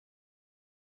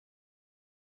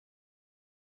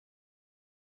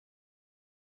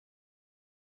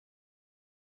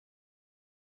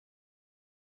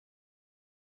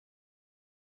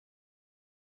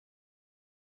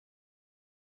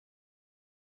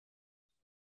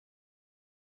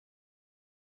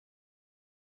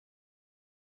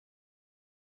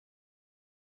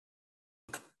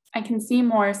I can see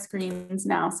more screens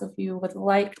now, so if you would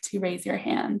like to raise your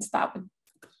hand, that would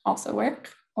also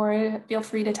work, or feel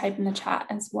free to type in the chat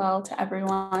as well to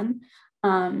everyone.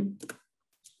 And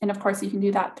of course, you can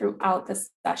do that throughout the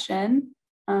session.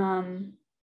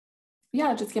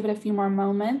 Yeah, just give it a few more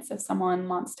moments if someone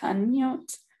wants to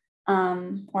unmute,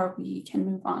 or we can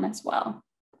move on as well.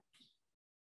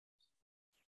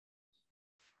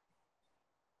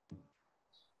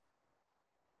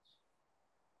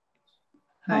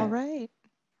 Hi. All right.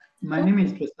 My name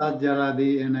is Prasad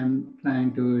Jaradi, and I'm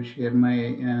trying to share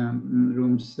my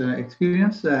room's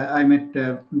experience. I met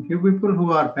a few people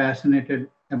who are passionate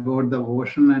about the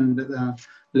ocean and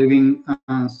living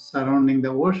surrounding the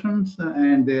oceans,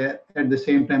 and at the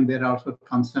same time, they're also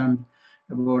concerned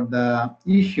about the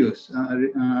issues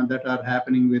that are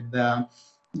happening with the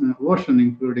ocean,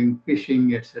 including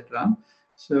fishing, etc.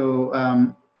 So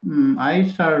I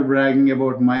started bragging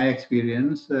about my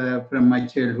experience from my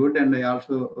childhood, and I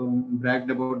also bragged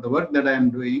about the work that I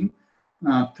am doing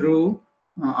through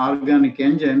organic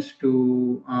engines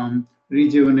to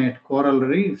rejuvenate coral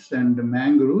reefs and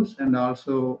mangroves, and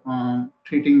also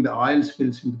treating the oil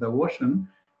spills into the ocean.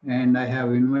 And I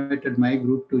have invited my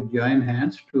group to join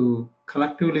hands to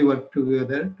collectively work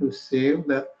together to save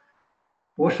the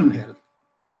ocean health.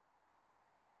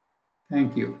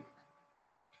 Thank you.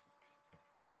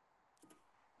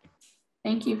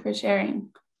 Thank you for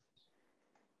sharing.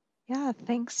 Yeah,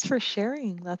 thanks for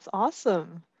sharing. That's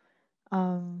awesome.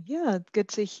 Yeah, good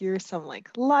to hear some like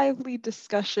lively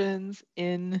discussions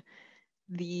in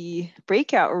the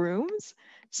breakout rooms.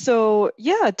 So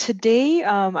yeah, today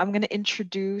I'm going to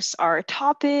introduce our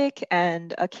topic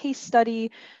and a case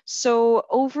study. So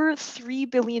over 3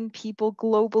 billion people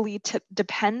globally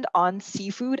depend on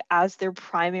seafood as their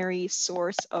primary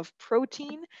source of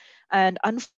protein. And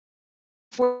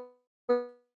unfortunately,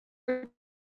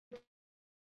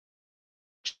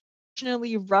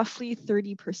 roughly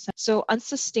 30%. So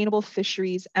unsustainable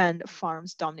fisheries and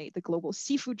farms dominate the global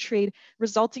seafood trade,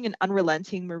 resulting in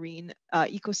unrelenting marine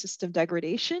ecosystem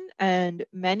degradation, and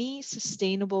many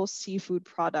sustainable seafood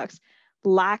products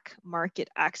lack market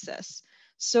access.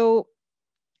 So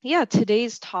yeah,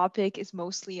 today's topic is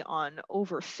mostly on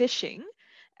overfishing,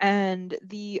 and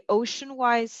the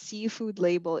Oceanwise seafood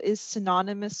label is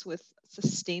synonymous with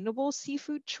sustainable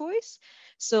seafood choice.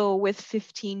 So with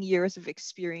 15 years of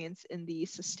experience in the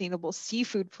sustainable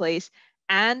seafood place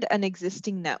and an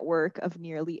existing network of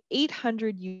nearly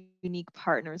 800 unique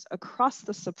partners across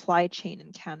the supply chain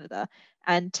in Canada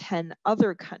and 10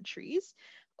 other countries,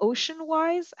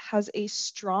 Oceanwise has a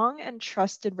strong and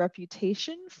trusted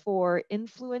reputation for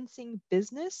influencing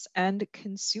business and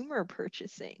consumer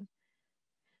purchasing.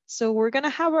 So we're going to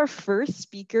have our first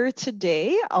speaker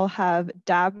today. I'll have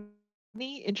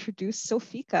Dabney introduce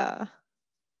Sofika.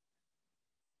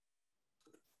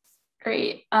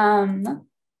 Great.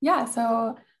 Yeah,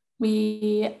 so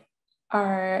we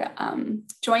are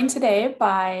joined today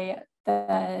by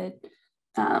the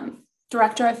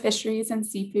Director of Fisheries and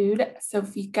Seafood,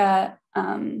 Sofika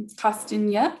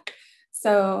Kostyniuk.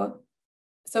 So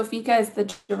Sofika is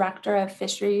the Director of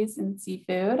Fisheries and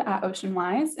Seafood at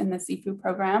Oceanwise in the Seafood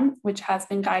Program, which has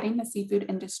been guiding the seafood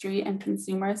industry and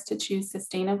consumers to choose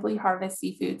sustainably harvest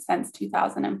seafood since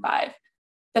 2005.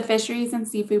 The Fisheries and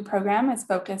Seafood Program is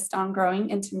focused on growing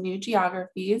into new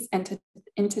geographies and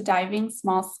into diving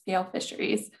small-scale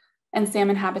fisheries and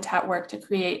salmon habitat work to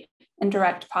create and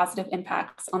direct positive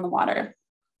impacts on the water.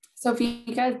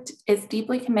 Sofika is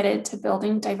deeply committed to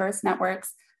building diverse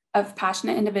networks of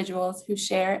passionate individuals who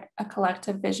share a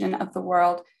collective vision of the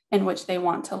world in which they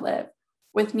want to live.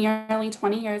 With nearly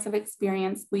 20 years of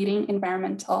experience leading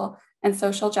environmental and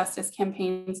social justice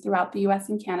campaigns throughout the US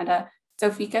and Canada,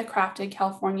 Sofika crafted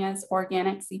California's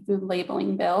Organic Seafood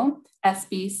Labeling Bill,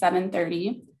 SB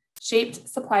 730, shaped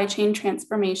supply chain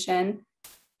transformation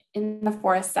in the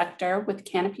forest sector with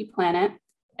Canopy Planet,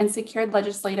 and secured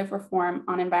legislative reform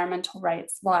on environmental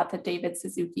rights while at the David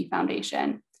Suzuki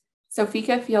Foundation.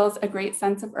 Sofika feels a great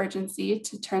sense of urgency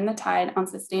to turn the tide on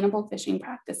sustainable fishing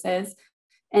practices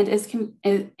and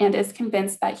is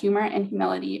convinced that humor and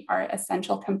humility are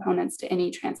essential components to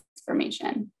any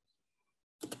transformation.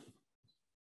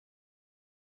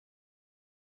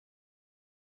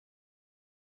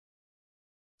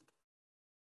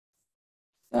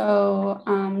 So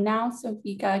now,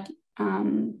 Sofika,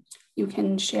 you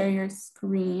can share your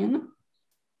screen.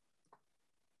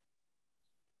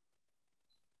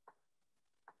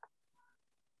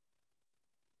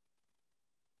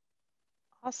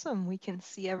 Awesome, we can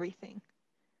see everything.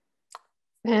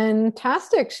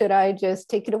 Fantastic. Should I just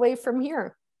take it away from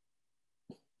here?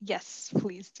 Yes,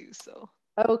 please do so.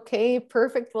 Okay,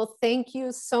 perfect. Well, thank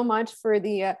you so much for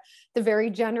the very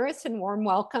generous and warm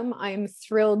welcome. I'm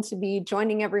thrilled to be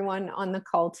joining everyone on the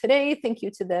call today. Thank you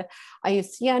to the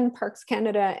IUCN, Parks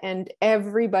Canada, and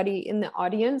everybody in the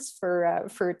audience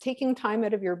for taking time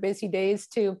out of your busy days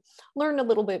to learn a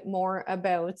little bit more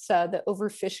about the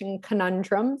overfishing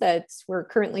conundrum that we're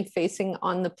currently facing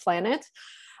on the planet.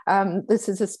 This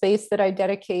is a space that I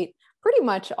dedicate pretty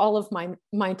much all of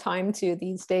my time to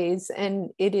these days, and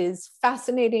it is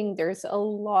fascinating. There's a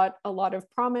lot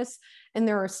of promise, and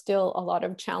there are still a lot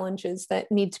of challenges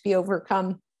that need to be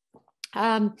overcome.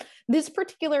 This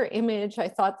particular image, I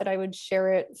thought that I would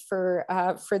share it for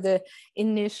the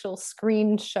initial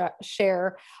screen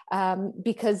share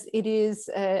because it is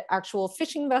an actual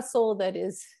fishing vessel that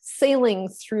is sailing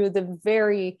through the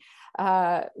very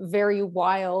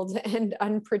wild and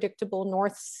unpredictable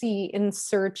North Sea in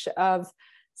search of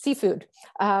seafood.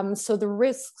 So the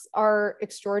risks are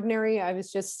extraordinary. I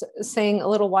was just saying a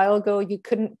little while ago, you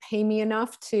couldn't pay me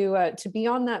enough to be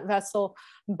on that vessel,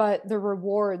 but the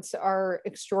rewards are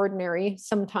extraordinary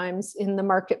sometimes in the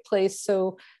marketplace.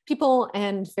 So people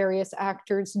and various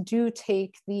actors do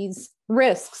take these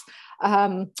risks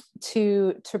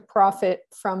to profit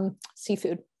from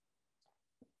seafood.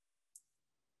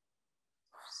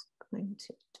 Going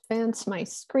to advance my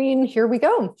screen. Here we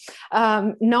go.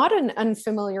 Not an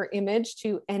unfamiliar image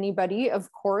to anybody,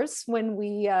 of course. When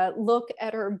we look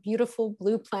at our beautiful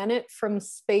blue planet from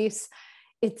space,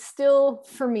 it still,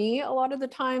 for me, a lot of the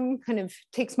time kind of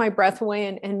takes my breath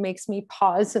away and makes me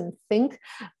pause and think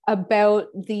about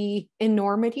the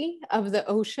enormity of the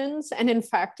oceans. And in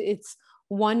fact, it's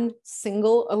one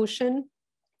single ocean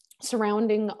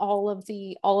surrounding all of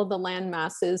the land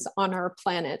masses on our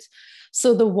planet.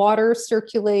 So the water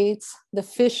circulates, the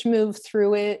fish move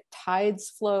through it, tides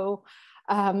flow.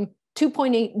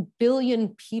 2.8 billion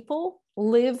people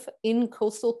live in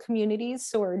coastal communities,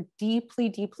 so are deeply,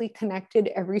 deeply connected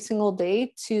every single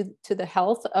day to the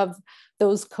health of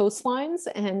those coastlines,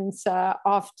 and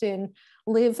often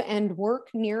live and work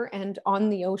near and on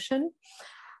the ocean.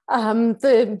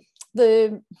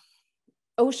 The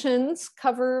oceans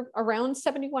cover around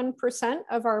 71%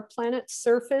 of our planet's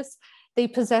surface. They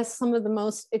possess some of the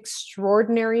most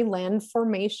extraordinary land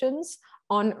formations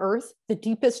on Earth, the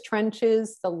deepest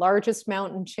trenches, the largest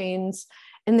mountain chains,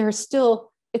 and they're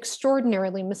still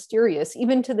extraordinarily mysterious.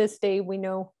 Even to this day, we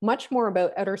know much more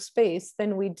about outer space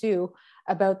than we do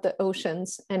about the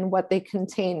oceans and what they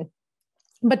contain.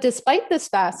 But despite this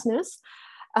vastness,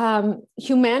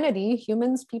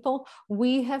 humans, people,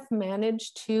 we have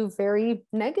managed to very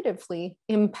negatively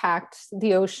impact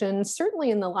the ocean,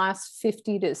 certainly in the last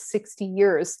 50 to 60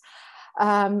 years.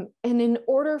 And in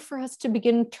order for us to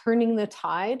begin turning the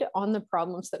tide on the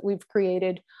problems that we've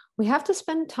created, we have to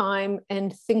spend time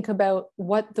and think about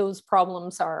what those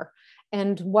problems are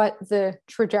and what the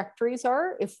trajectories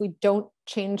are if we don't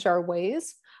change our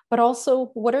ways. But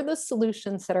also, what are the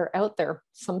solutions that are out there?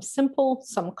 Some simple,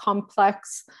 some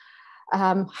complex.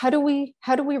 How do we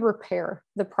repair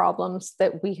the problems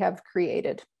that we have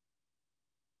created?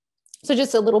 So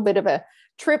just a little bit of a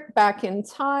trip back in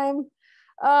time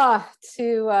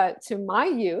to my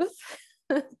youth.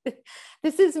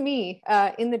 This is me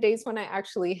in the days when I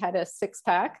actually had a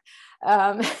six-pack,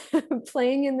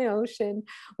 playing in the ocean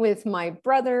with my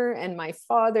brother and my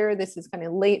father. This is kind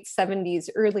of late 70s,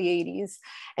 early 80s.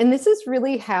 And this is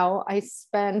really how I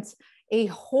spent a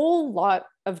whole lot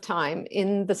of time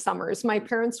in the summers. My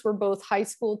parents were both high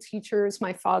school teachers.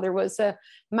 My father was a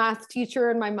math teacher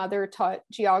and my mother taught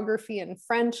geography and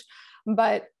French.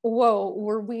 But whoa,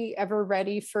 were we ever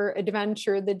ready for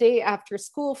adventure? The day after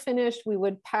school finished, we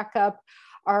would pack up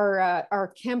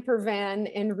our camper van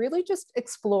and really just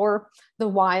explore the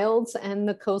wilds and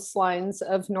the coastlines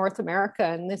of North America.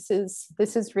 And this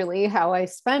is really how I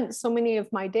spent so many of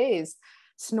my days: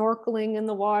 snorkeling in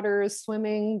the waters,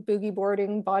 swimming, boogie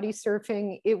boarding, body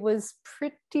surfing. It was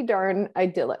pretty darn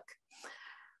idyllic.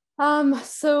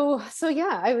 So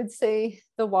yeah, I would say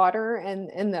the water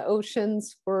and the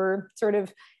oceans were sort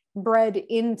of bred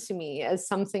into me as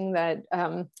something that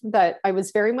that I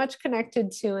was very much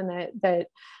connected to, and that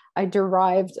I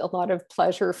derived a lot of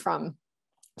pleasure from.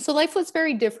 So life was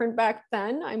very different back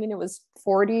then. I mean, it was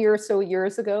 40 or so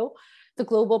years ago. The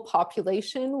global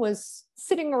population was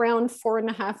sitting around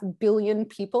 4.5 billion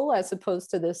people, as opposed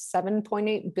to the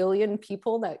 7.8 billion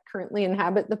people that currently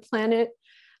inhabit the planet.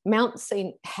 Mount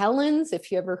St. Helens,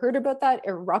 if you ever heard about that,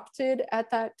 erupted at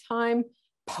that time.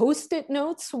 Post-it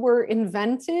notes were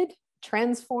invented,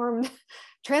 transformed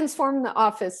the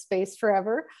office space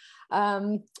forever.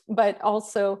 But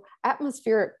also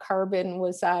atmospheric carbon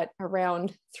was at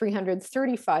around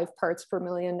 335 parts per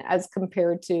million as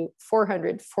compared to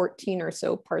 414 or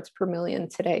so parts per million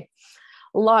today.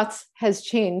 Lots has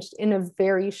changed in a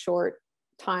very short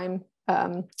time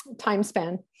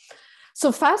span.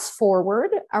 So fast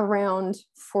forward around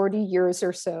 40 years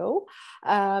or so,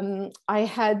 I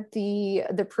had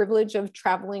the privilege of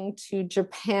traveling to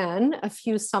Japan a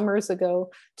few summers ago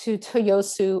to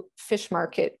Toyosu Fish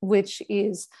Market, which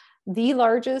is the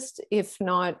largest, if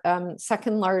not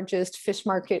second largest fish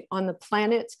market on the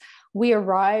planet. We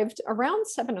arrived around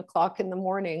 7 o'clock in the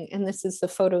morning, and this is the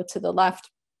photo to the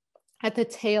left, at the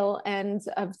tail end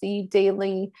of the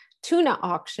daily tuna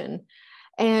auction.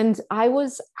 And I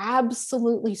was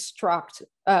absolutely struck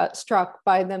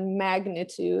by the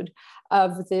magnitude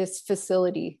of this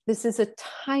facility. This is a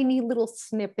tiny little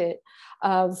snippet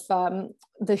of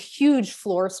the huge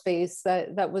floor space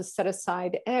that was set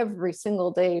aside every single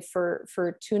day for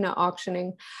tuna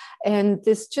auctioning. And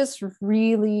this just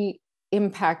really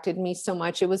impacted me so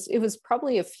much. It was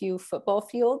probably a few football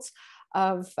fields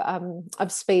of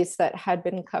space that had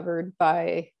been covered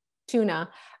by tuna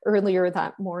earlier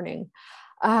that morning.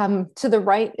 To the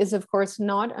right is, of course,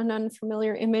 not an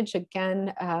unfamiliar image,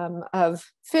 again, of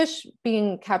fish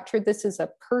being captured. This is a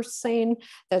purse seine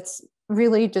that's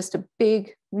really just a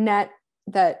big net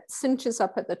that cinches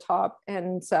up at the top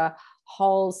and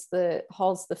hauls the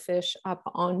fish up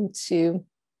onto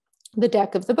the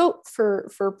deck of the boat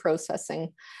for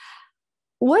processing.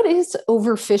 What is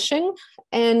overfishing?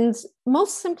 And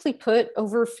most simply put,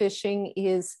 overfishing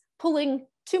is pulling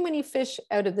too many fish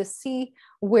out of the sea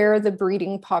where the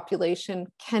breeding population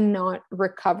cannot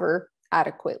recover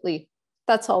adequately.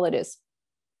 That's all it is.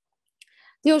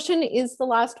 The ocean is the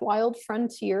last wild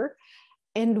frontier,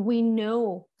 and we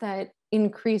know that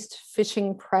increased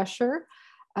fishing pressure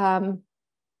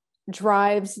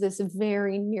drives this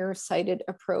very nearsighted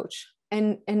approach,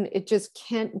 and it just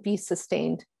can't be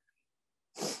sustained.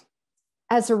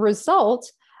 As a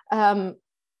result,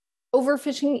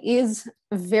 overfishing is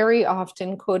very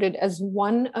often quoted as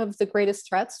one of the greatest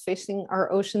threats facing our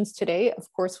oceans today,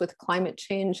 of course, with climate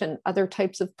change and other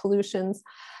types of pollution.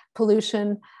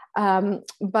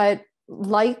 But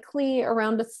likely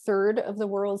around a third of the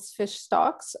world's fish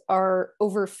stocks are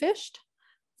overfished.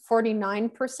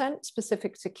 49%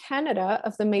 specific to Canada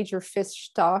of the major fish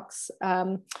stocks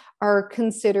are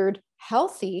considered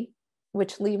healthy,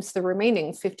 which leaves the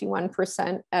remaining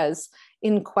 51% as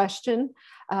in question.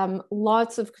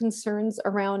 Lots of concerns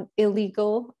around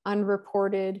illegal,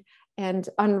 unreported, and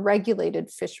unregulated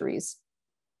fisheries.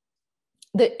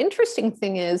 The interesting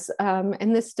thing is,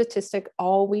 and this statistic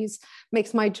always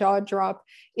makes my jaw drop,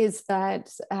 is that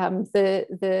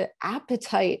the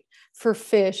appetite for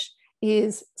fish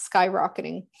is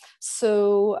skyrocketing.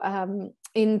 So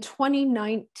in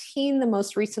 2019, the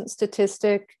most recent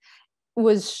statistic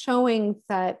was showing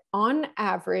that on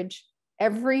average,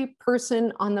 every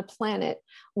person on the planet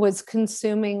was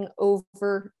consuming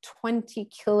over 20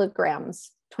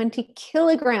 kilograms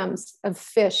of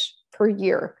fish per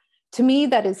year. To me,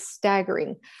 that is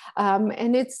staggering.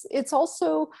 And it's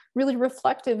also really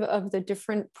reflective of the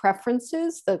different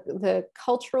preferences, the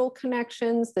cultural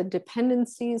connections, the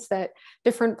dependencies that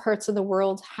different parts of the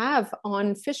world have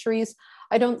on fisheries.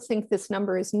 I don't think this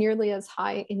number is nearly as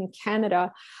high in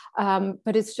Canada,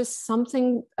 but it's just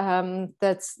something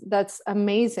that's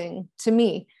amazing to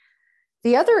me.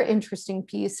 The other interesting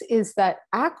piece is that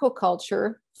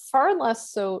aquaculture, far less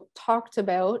so talked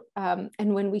about,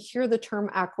 and when we hear the term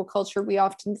aquaculture, we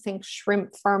often think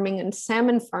shrimp farming and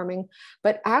salmon farming,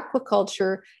 but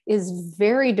aquaculture is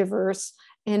very diverse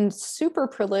and super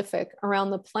prolific around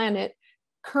the planet,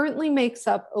 currently makes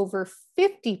up over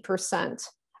 50%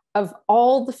 of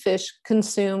all the fish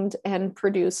consumed and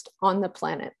produced on the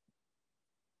planet.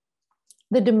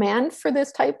 The demand for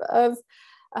this type of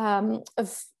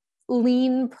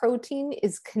lean protein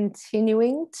is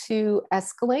continuing to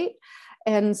escalate.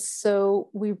 And so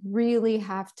we really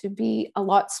have to be a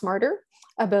lot smarter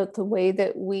about the way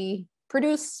that we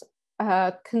produce,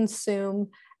 consume,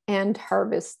 and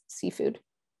harvest seafood.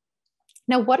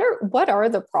 Now, what are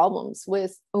the problems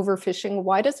with overfishing?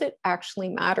 Why does it actually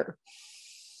matter?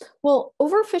 Well,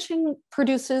 overfishing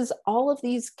produces all of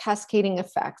these cascading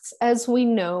effects. As we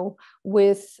know,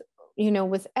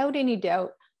 without any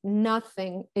doubt,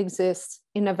 nothing exists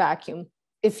in a vacuum.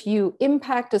 If you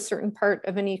impact a certain part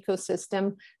of an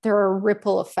ecosystem, there are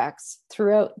ripple effects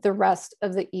throughout the rest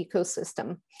of the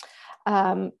ecosystem.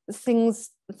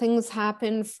 Things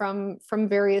happen from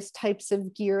various types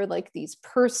of gear, like these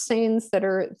purse seines that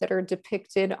are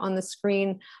depicted on the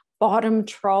screen, bottom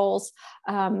trawls.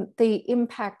 They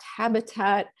impact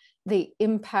habitat. They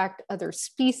impact other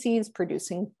species,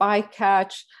 producing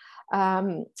bycatch.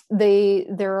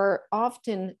 There are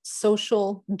often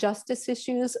social justice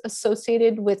issues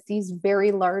associated with these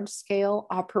very large scale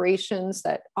operations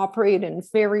that operate in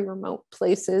very remote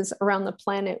places around the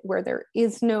planet where there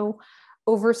is no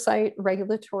oversight,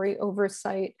 regulatory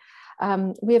oversight.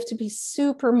 We have to be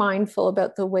super mindful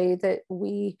about the way that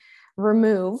we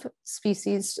remove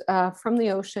species from the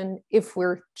ocean if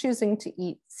we're choosing to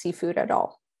eat seafood at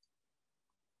all.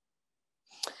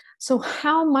 So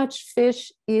how much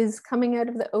fish is coming out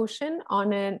of the ocean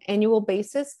on an annual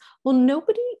basis? Well,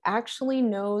 nobody actually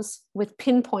knows with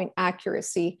pinpoint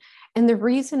accuracy. And the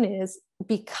reason is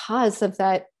because of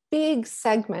that big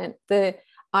segment, the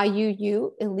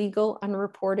IUU, illegal,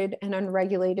 unreported, and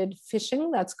unregulated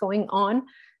fishing that's going on.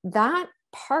 That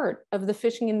part of the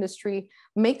fishing industry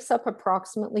makes up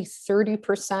approximately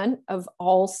 30% of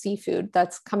all seafood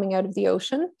that's coming out of the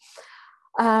ocean.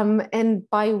 And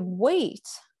by weight,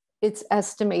 it's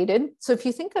estimated. So if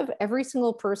you think of every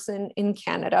single person in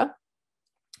Canada,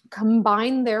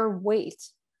 combine their weight,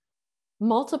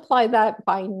 multiply that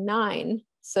by 9.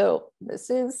 So this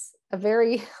is a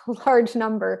very large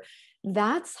number.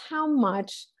 That's how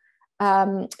much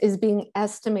is being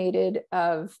estimated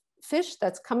of fish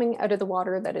that's coming out of the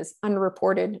water that is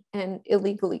unreported and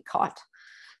illegally caught.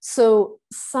 So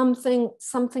something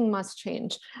must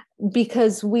change,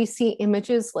 because we see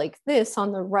images like this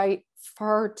on the right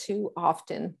far too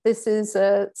often. This is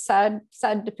a sad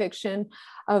depiction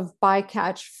of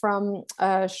bycatch from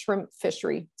a shrimp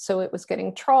fishery. So it was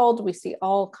getting trawled. We see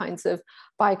all kinds of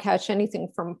bycatch,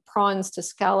 anything from prawns to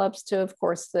scallops to, of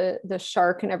course, the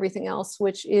shark and everything else,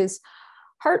 which is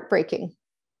heartbreaking.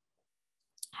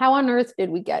 How on earth did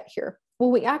we get here?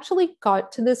 Well, we actually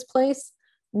got to this place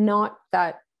not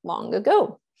that long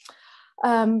ago.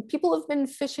 People have been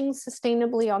fishing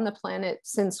sustainably on the planet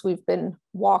since we've been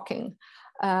walking,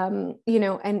 and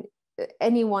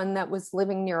anyone that was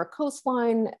living near a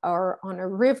coastline or on a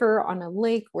river, on a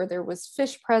lake where there was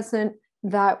fish present,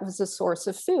 that was a source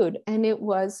of food, and it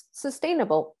was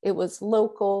sustainable. It was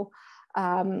local.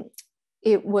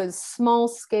 It was small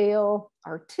scale,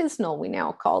 artisanal, we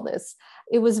now call this.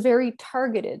 It was very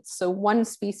targeted. So one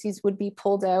species would be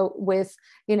pulled out with,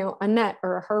 a net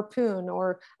or a harpoon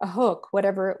or a hook,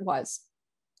 whatever it was.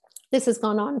 This has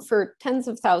gone on for tens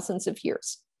of thousands of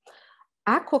years.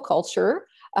 Aquaculture,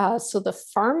 so the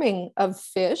farming of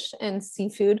fish and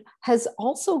seafood, has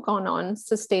also gone on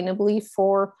sustainably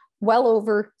for well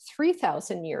over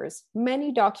 3,000 years.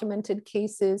 Many documented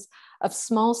cases of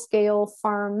small scale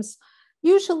farms,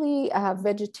 usually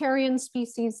vegetarian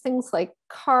species, things like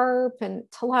carp and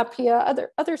tilapia,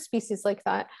 other species like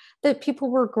that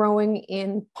people were growing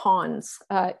in ponds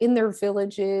in their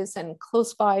villages and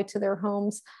close by to their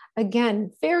homes.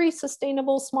 Again, very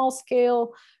sustainable, small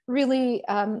scale, really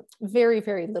very,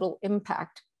 very little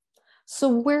impact. So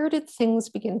where did things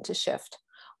begin to shift?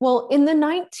 Well, in the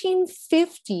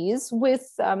 1950s,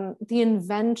 with the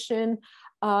invention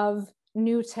of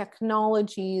new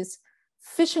technologies,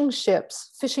 fishing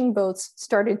ships, fishing boats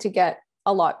started to get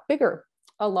a lot bigger,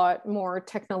 a lot more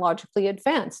technologically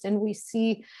advanced. And we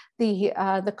see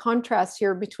the contrast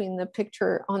here between the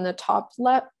picture on the top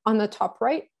left, on the top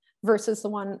right, versus the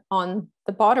one on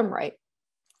the bottom right.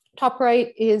 Top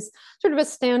right is sort of a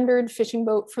standard fishing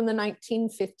boat from the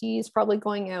 1950s, probably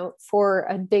going out for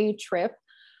a day trip.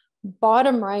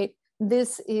 Bottom right,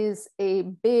 this is a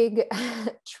big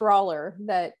trawler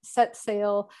that set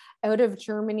sail out of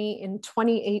Germany in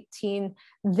 2018.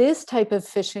 This type of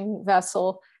fishing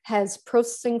vessel has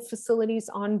processing facilities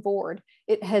on board.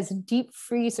 It has deep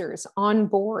freezers on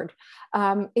board.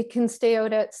 It can stay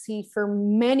out at sea for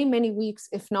many, many weeks,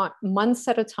 if not months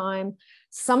at a time.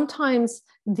 Sometimes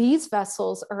these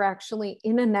vessels are actually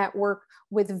in a network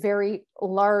with very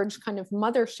large kind of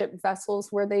mothership vessels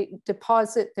where they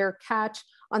deposit their catch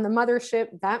on the mothership.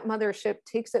 That mothership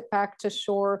takes it back to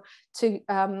shore to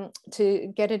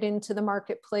get it into the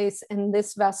marketplace. And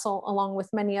this vessel, along with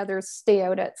many others, stay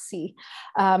out at sea.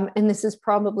 And this is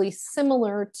probably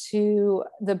similar to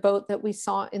the boat that we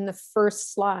saw in the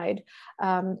first slide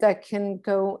that can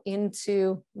go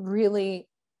into really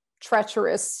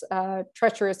treacherous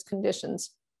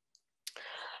conditions.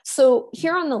 So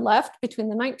here on the left, between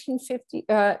the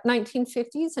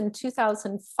 1950s and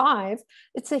 2005,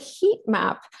 it's a heat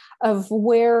map of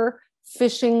where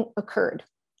fishing occurred.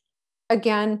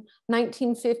 Again,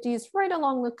 1950s, right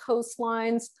along the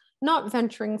coastlines, not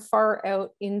venturing far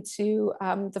out into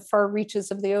the far reaches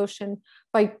of the ocean.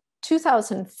 By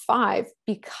 2005,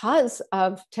 because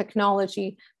of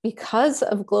technology, because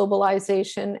of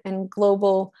globalization and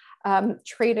global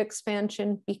trade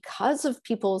expansion, because of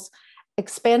people's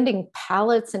expanding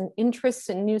palettes and interests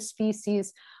in new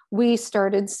species, we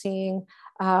started seeing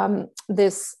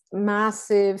this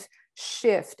massive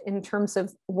shift in terms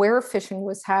of where fishing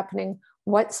was happening,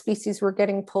 what species were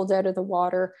getting pulled out of the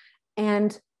water,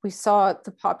 and we saw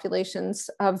the populations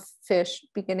of fish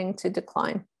beginning to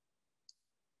decline.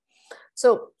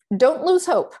 So don't lose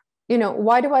hope. You know,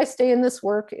 why do I stay in this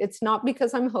work? It's not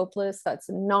because I'm hopeless. That's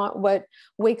not what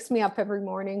wakes me up every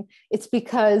morning. It's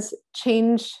because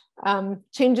change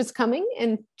is coming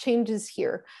and change is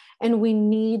here. And we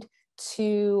need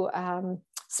to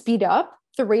speed up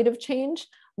the rate of change,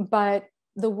 but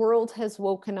the world has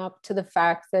woken up to the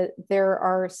fact that there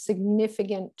are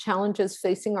significant challenges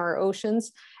facing our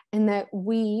oceans, and that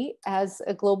we as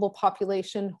a global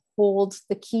population hold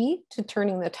the key to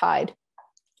turning the tide.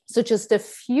 So just a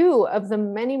few of the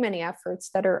many, many efforts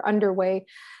that are underway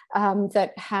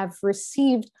that have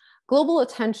received global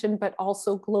attention, but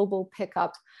also global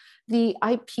pickup. The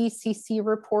IPCC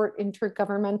report,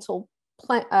 Intergovernmental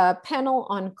Panel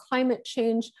on Climate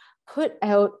Change, put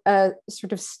out a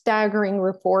sort of staggering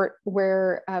report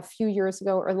where a few years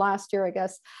ago, or last year, I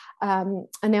guess,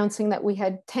 announcing that we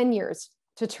had 10 years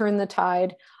to turn the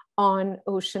tide on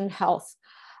ocean health.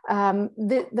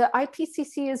 The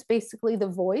IPCC is basically the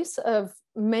voice of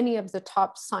many of the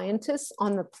top scientists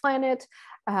on the planet.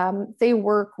 They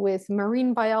work with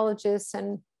marine biologists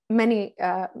and many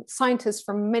scientists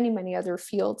from many, many other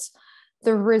fields.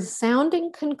 The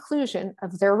resounding conclusion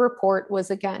of their report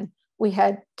was, again, we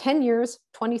had 10 years,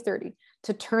 2030,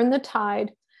 to turn the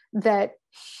tide, that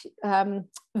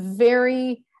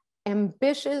very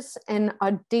ambitious and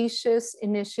audacious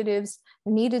initiatives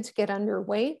needed to get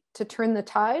underway to turn the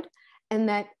tide, and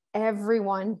that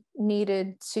everyone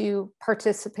needed to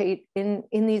participate in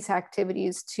these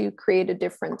activities to create a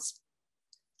difference.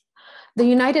 The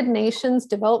United Nations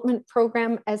Development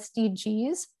Program,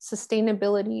 SDGs,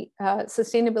 Sustainability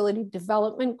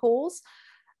Development Goals,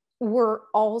 were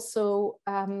also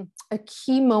a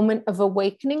key moment of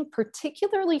awakening,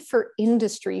 particularly for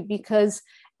industry, because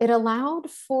it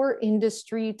allowed for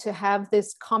industry to have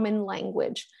this common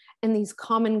language and these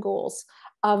common goals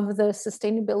of the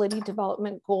Sustainability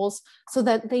Development Goals, so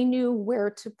that they knew where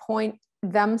to point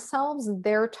themselves,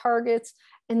 their targets,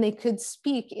 and they could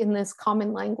speak in this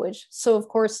common language. So of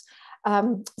course,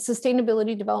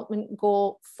 Sustainability Development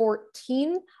Goal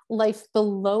 14, life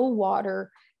below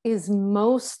water, is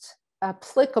most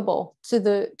applicable to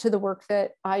the work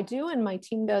that I do and my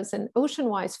team does and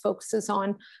OceanWise focuses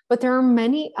on. But there are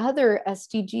many other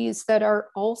SDGs that are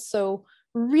also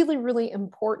really, really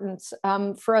important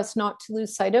for us not to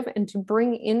lose sight of and to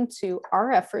bring into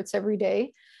our efforts every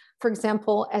day. For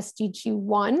example, SDG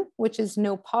 1, which is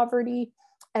no poverty,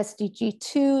 SDG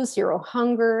 2, zero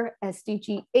hunger,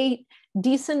 SDG 8,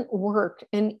 decent work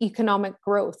and economic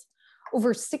growth.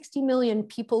 Over 60 million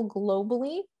people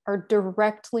globally are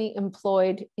directly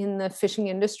employed in the fishing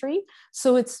industry.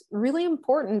 So it's really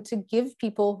important to give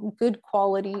people good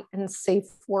quality and safe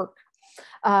work.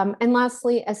 And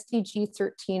lastly, SDG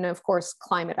 13, of course,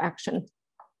 climate action.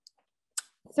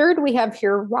 Third, we have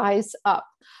here Rise Up.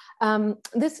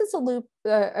 This is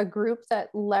a group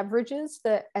that leverages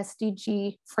the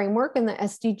SDG framework and the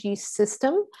SDG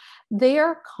system. They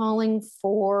are calling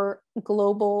for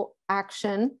global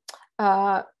action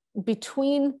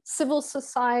between civil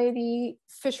society,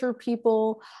 fisher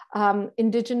people,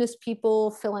 indigenous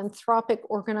people, philanthropic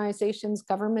organizations,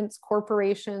 governments,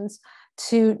 corporations,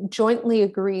 to jointly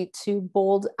agree to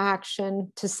bold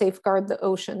action to safeguard the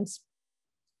oceans.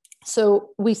 So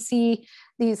we see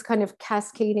these kind of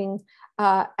cascading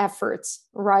efforts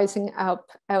rising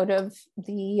up out of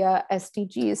the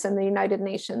SDGs and the United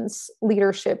Nations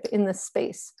leadership in this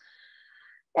space.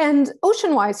 And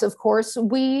OceanWise, of course,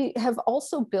 we have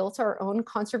also built our own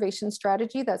conservation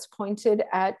strategy that's pointed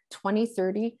at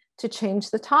 2030 to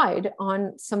change the tide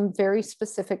on some very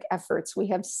specific efforts. We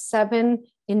have 7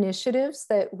 initiatives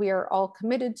that we are all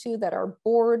committed to, that our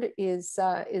board is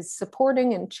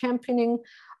supporting and championing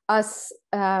us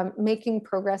making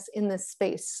progress in this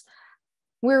space.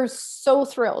 We're so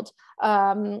thrilled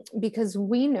because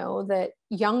we know that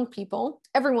young people,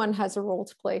 everyone has a role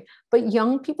to play, but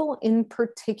young people in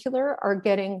particular are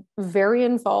getting very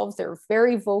involved. They're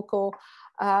very vocal.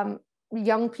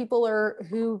 Young people are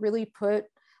who really put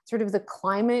sort of the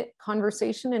climate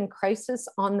conversation and crisis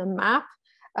on the map.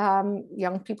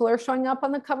 Young people are showing up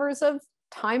on the covers of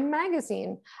Time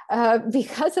magazine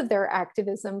because of their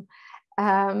activism.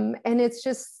 And it's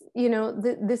just, you know,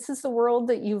 this is the world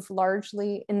that you've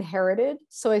largely inherited.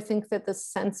 So I think that the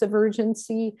sense of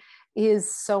urgency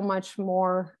is so much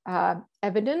more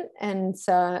evident and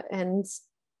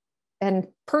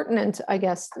pertinent, I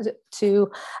guess,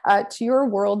 to your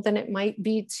world than it might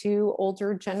be to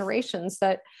older generations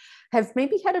that have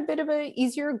maybe had a bit of an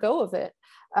easier go of it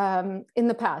in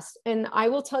the past. And I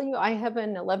will tell you, I have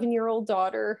an 11-year-old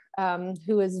daughter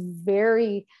who is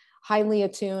very highly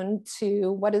attuned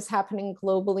to what is happening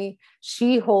globally.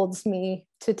 She holds me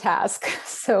to task.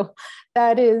 So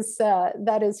that is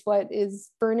what is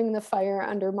burning the fire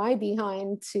under my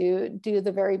behind to do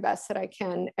the very best that I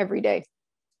can every day.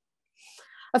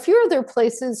 A few other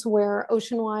places where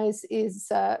OceanWise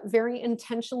is very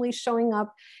intentionally showing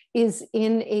up is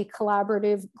in a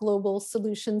collaborative global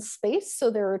solutions space.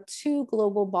 So there are two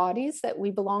global bodies that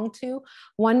we belong to.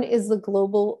 One is the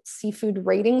Global Seafood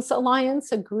Ratings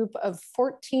Alliance, a group of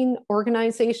 14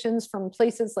 organizations from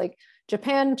places like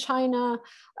Japan, China,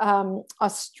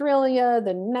 Australia,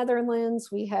 the Netherlands.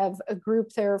 We have a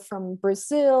group there from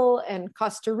Brazil and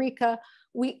Costa Rica.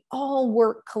 We all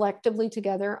work collectively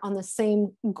together on the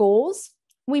same goals.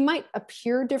 We might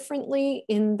appear differently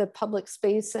in the public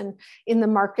space and in the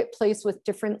marketplace with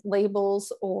different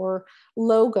labels or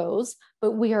logos,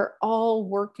 but we are all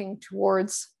working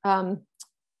towards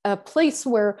a place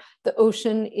where the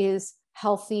ocean is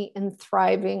healthy and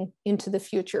thriving into the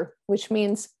future, which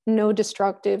means no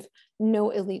destructive,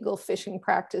 no illegal fishing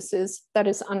practices. That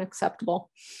is unacceptable.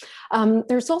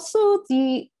 There's also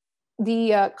the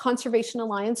Conservation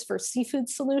Alliance for Seafood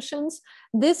Solutions.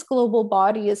 This global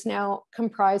body is now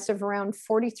comprised of around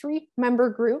 43 member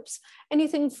groups,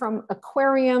 anything from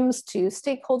aquariums to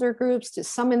stakeholder groups to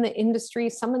some in the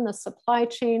industry, some in the supply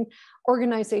chain,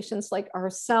 organizations like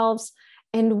ourselves.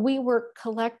 And we work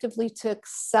collectively to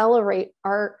accelerate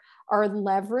our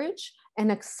leverage and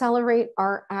accelerate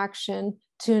our action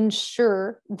to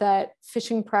ensure that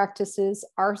fishing practices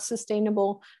are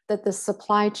sustainable, that the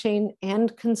supply chain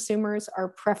and consumers are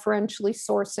preferentially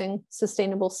sourcing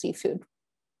sustainable seafood.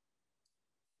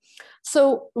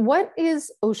 So what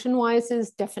is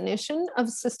OceanWise's definition of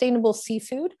sustainable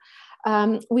seafood?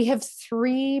 We have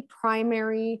three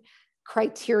primary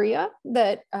criteria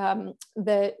that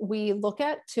we look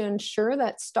at to ensure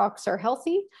that stocks are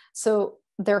healthy. So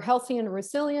they're healthy and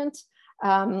resilient,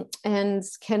 and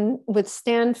can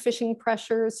withstand fishing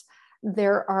pressures.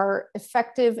 There are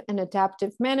effective and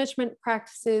adaptive management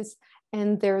practices,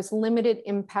 and there's limited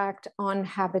impact on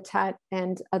habitat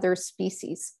and other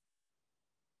species.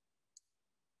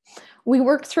 We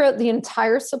work throughout the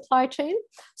entire supply chain.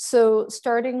 So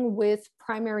starting with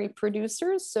primary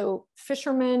producers, so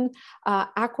fishermen,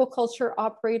 aquaculture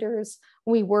operators,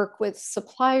 we work with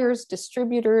suppliers,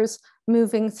 distributors,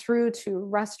 moving through to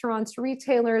restaurants,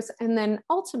 retailers, and then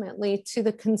ultimately to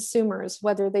the consumers,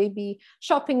 whether they be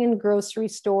shopping in grocery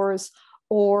stores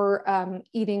or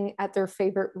eating at their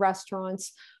favorite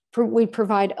restaurants. We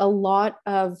provide a lot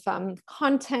of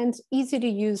content, easy to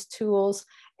use tools,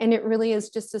 and it really is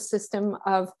just a system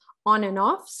of on and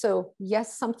off. So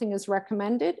yes, something is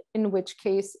recommended, in which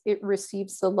case it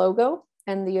receives the logo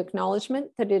and the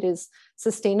acknowledgement that it is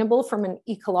sustainable from an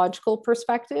ecological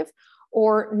perspective,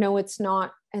 or no, it's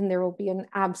not, and there will be an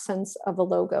absence of a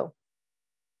logo.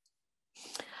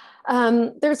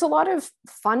 There's a lot of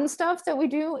fun stuff that we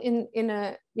do in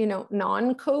a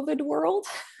non-COVID world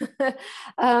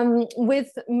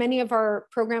with many of our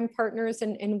program partners,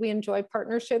 and we enjoy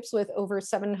partnerships with over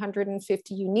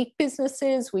 750 unique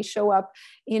businesses. We show up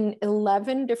in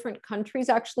 11 different countries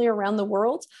actually around the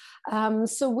world.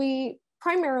 So we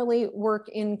primarily work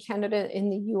in Canada, in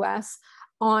the US,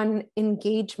 on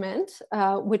engagement,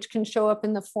 which can show up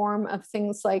in the form of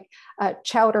things like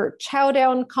chowder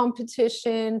chowdown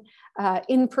competition,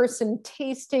 in-person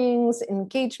tastings,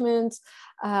 engagements.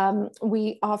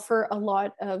 We offer a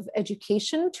lot of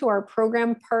education to our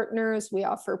program partners. We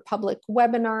offer public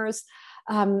webinars.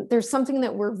 There's something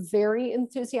that we're very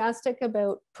enthusiastic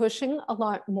about pushing a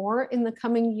lot more in the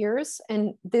coming years.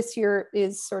 And this year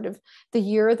is sort of the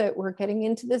year that we're getting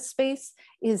into this space,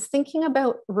 is thinking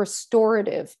about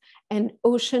restorative and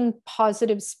ocean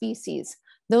positive species,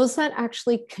 those that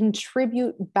actually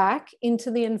contribute back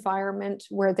into the environment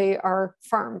where they are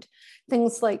farmed.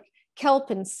 Things like kelp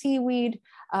and seaweed,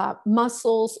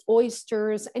 mussels,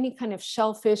 oysters, any kind of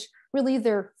shellfish. Really,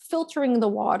 they're filtering the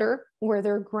water where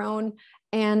they're grown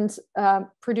and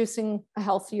producing a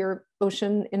healthier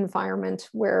ocean environment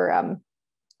where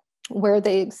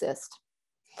they exist.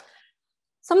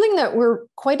 Something that we're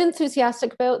quite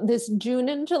enthusiastic about this June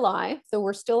and July, though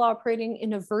we're still operating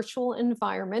in a virtual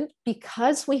environment,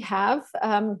 because we have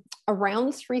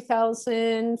around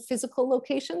 3,000 physical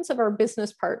locations of our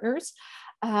business partners,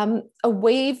 a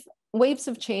Waves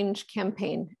of Change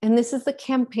campaign. And this is the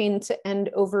campaign to end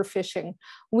overfishing.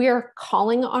 We are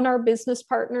calling on our business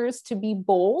partners to be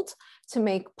bold, to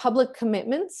make public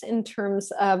commitments in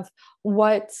terms of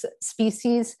what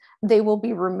species they will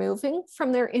be removing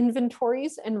from their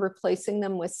inventories and replacing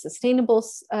them with sustainable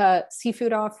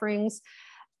seafood offerings.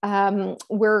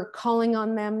 We're calling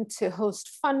on them to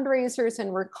host fundraisers, and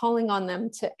we're calling on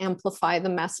them to amplify the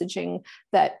messaging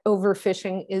that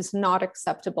overfishing is not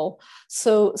acceptable.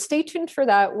 So stay tuned for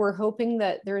that. We're hoping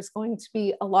that there's going to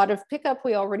be a lot of pickup.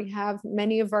 We already have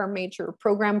many of our major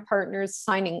program partners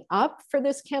signing up for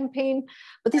this campaign,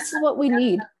 but this is what we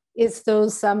need, is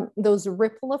those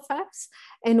ripple effects,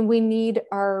 and we need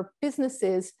our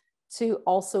businesses to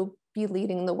also be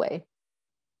leading the way.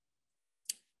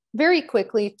 Very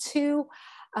quickly, two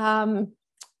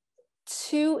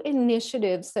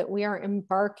initiatives that we are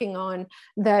embarking on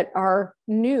that are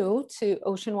new to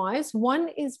OceanWise. One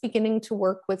is beginning to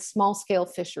work with small-scale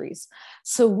fisheries.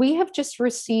 So we have just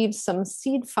received some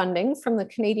seed funding from the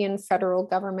Canadian federal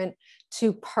government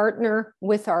to partner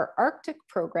with our Arctic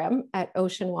program at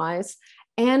OceanWise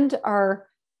and our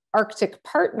Arctic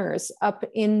partners up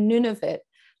in Nunavut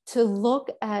to look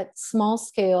at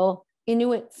small-scale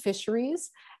Inuit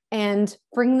fisheries and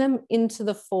bring them into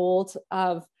the fold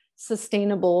of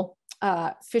sustainable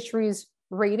fisheries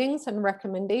ratings and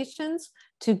recommendations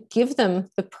to give them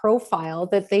the profile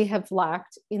that they have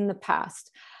lacked in the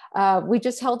past. We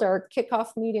just held our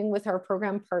kickoff meeting with our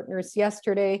program partners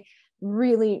yesterday.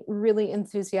 Really, really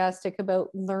enthusiastic about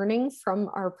learning from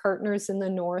our partners in the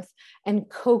North and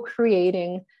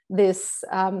co-creating this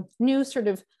new sort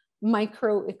of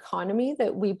microeconomy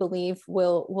that we believe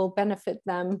will benefit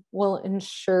them, will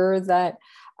ensure that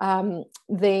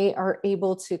they are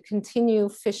able to continue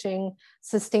fishing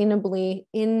sustainably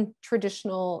in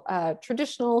traditional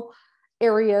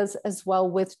areas as well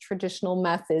with traditional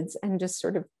methods, and just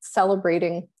sort of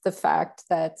celebrating the fact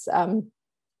that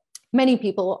many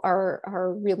people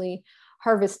are really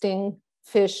harvesting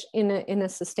fish in a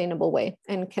sustainable way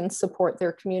and can support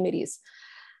their communities.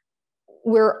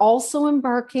 We're also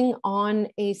embarking on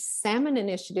a salmon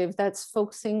initiative that's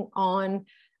focusing on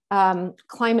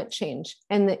climate change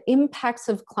and the impacts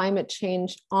of climate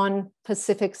change on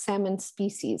Pacific salmon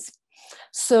species.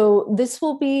 So this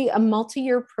will be a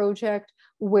multi-year project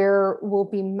where we'll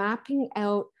be mapping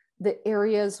out the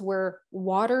areas where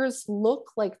waters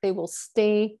look like they will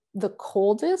stay the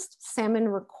coldest. Salmon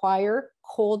require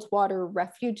cold water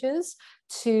refuges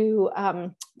to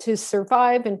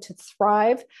survive and to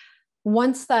thrive.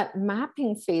 Once that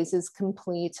mapping phase is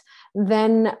complete,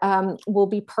 then we'll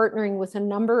be partnering with a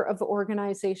number of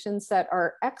organizations that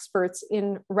are experts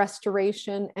in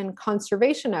restoration and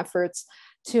conservation efforts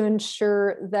to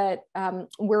ensure that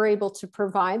we're able to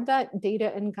provide that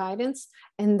data and guidance,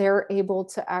 and they're able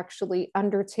to actually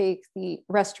undertake the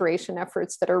restoration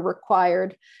efforts that are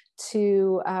required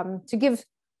to give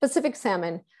Pacific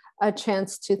salmon a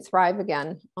chance to thrive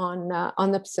again on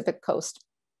the Pacific coast.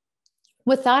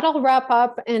 With that, I'll wrap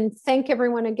up and thank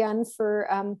everyone again for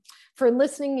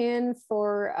listening in,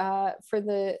 for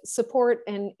the support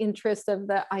and interest of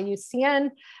the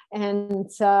IUCN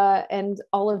and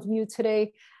all of you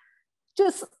today.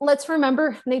 Just let's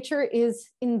remember, nature is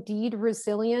indeed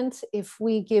resilient. If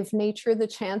we give nature the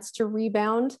chance to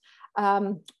rebound,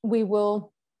 we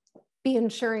will be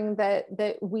ensuring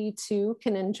that we too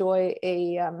can enjoy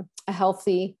a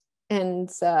healthy and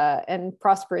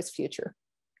prosperous future.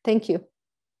 Thank you.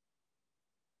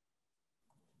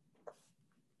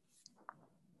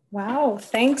 Wow,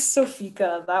 thanks,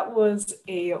 Sofika. That was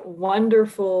a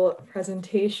wonderful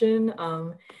presentation.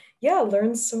 Yeah,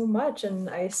 learned so much, and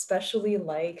I especially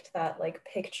liked that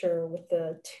picture with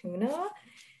the tuna.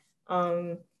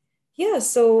 Yeah,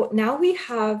 so now we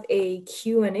have a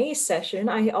Q&A session.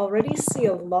 I already see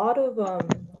a lot of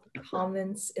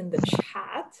comments in the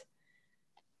chat.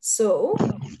 So,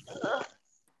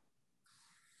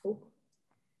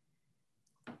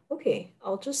 okay,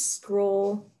 I'll just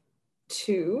scroll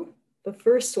to the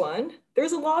first one.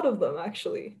 There's a lot of them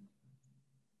actually.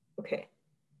 Okay.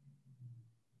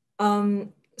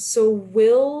 So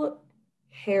Will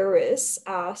Harris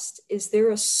asked, is there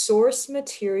a source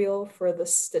material for the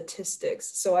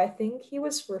statistics? So I think he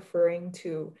was referring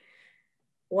to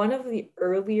one of the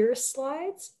earlier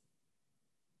slides.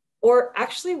 Or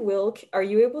actually, Will, are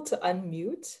you able to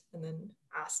unmute and then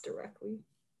ask directly?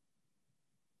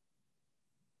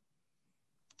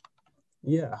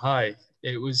 Yeah, hi.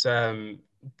 It was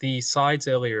the slides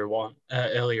earlier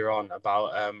on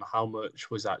about how much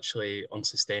was actually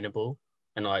unsustainable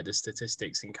and like the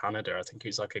statistics in Canada. I think it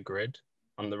was like a grid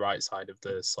on the right side of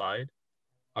the slide.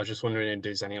 I was just wondering if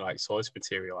there's any like source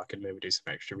material I could maybe do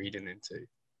some extra reading into.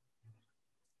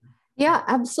 Yeah,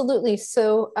 absolutely.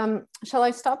 So shall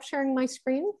I stop sharing my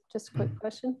screen? Just a quick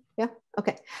question. Yeah,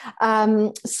 okay.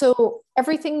 So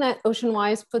everything that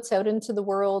OceanWise puts out into the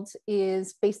world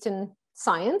is based in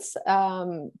science,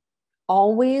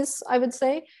 always, I would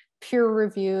say,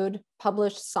 peer-reviewed,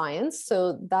 published science.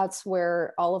 So that's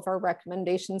where all of our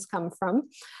recommendations come from.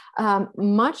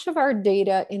 Much of our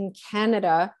data in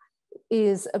Canada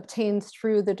is obtained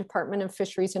through the Department of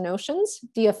Fisheries and Oceans,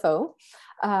 DFO.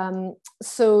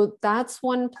 So that's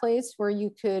one place where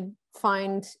you could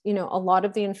find, you know, a lot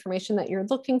of the information that you're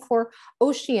looking for.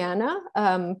 Oceana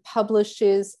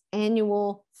publishes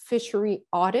annual fishery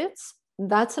audits.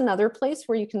 That's another place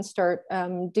where you can start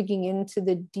digging into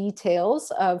the details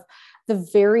of the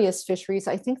various fisheries.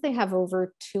 I think they have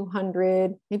over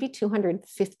 200, maybe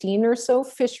 215 or so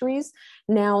fisheries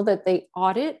now that they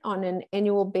audit on an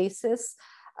annual basis,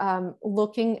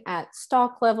 looking at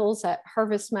stock levels, at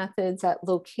harvest methods, at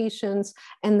locations,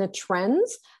 and the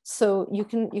trends. So you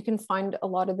can find a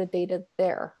lot of the data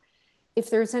there. If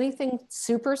there's anything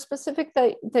super specific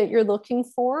that you're looking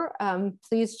for,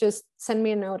 please just send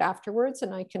me a note afterwards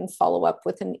and I can follow up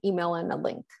with an email and a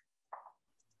link.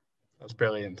 That's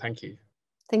brilliant. Thank you.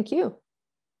 Thank you.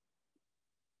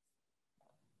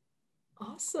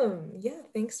 Awesome. Yeah,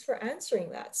 thanks for answering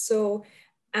that. So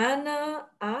Anna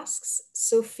asks,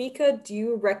 Sofika, do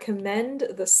you recommend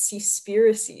the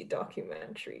Seaspiracy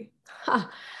documentary?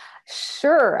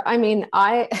 Sure. I mean,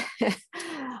 I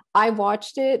I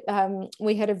watched it.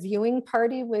 We had a viewing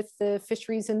party with the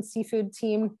fisheries and seafood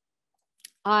team.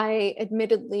 I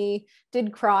admittedly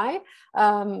did cry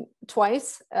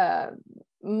twice,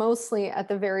 mostly at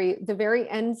the very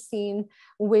end scene,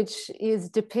 which is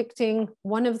depicting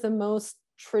one of the most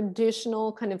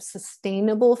traditional kind of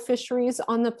sustainable fisheries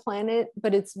on the planet,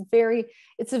 but it's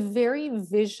a very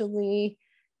visually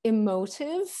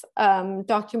emotive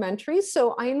documentary.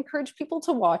 So I encourage people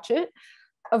to watch it,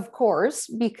 of course,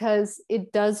 because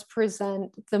it does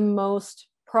present the most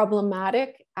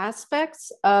problematic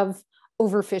aspects of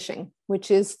overfishing,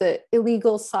 which is the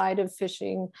illegal side of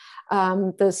fishing,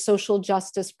 the social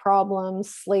justice problems,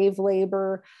 slave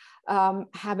labor,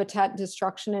 habitat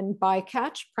destruction, and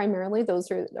bycatch. Primarily,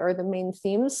 those are the main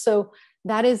themes. So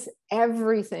that is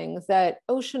everything that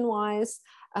OceanWise,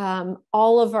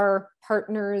 all of our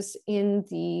partners in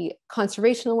the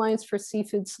Conservation Alliance for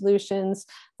Seafood Solutions,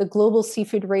 the Global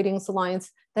Seafood Ratings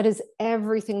Alliance, that is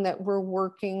everything that we're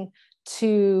working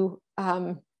to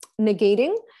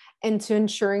negating and to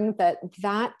ensuring that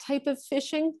that type of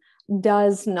fishing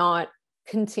does not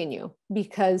continue,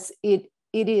 because it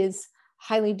is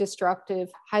highly destructive,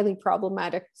 highly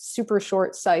problematic, super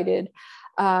short-sighted,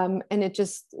 and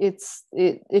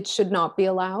it should not be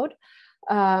allowed.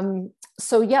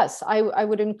 So yes, I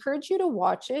would encourage you to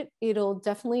watch it. It'll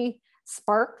definitely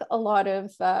spark a lot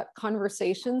of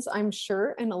conversations, I'm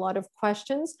sure, and a lot of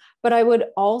questions. But I would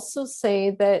also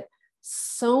say that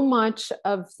so much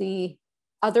of the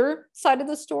other side of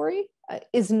the story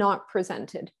is not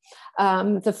presented.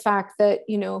 The fact that,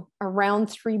 you know, around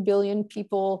 3 billion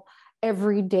people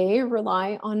every day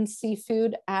rely on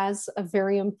seafood as a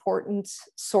very important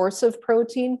source of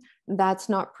protein, that's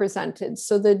not presented.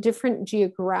 So the different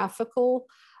geographical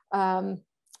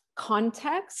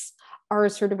contexts are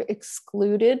sort of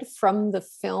excluded from the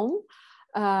film.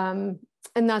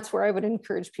 And that's where I would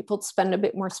encourage people to spend a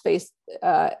bit more space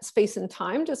and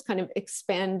time, just kind of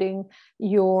expanding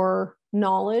your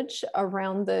knowledge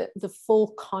around the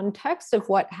full context of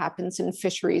what happens in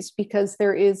fisheries, because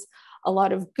there is a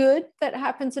lot of good that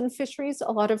happens in fisheries.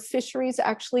 A lot of fisheries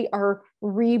actually are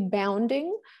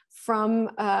rebounding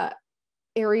from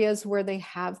areas where they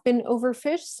have been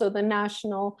overfished. So the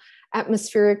National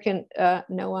Atmospheric and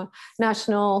NOAA,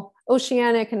 National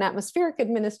Oceanic and Atmospheric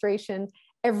Administration,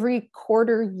 every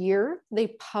quarter year,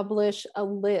 they publish a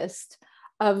list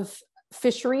of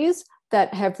fisheries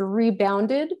that have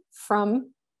rebounded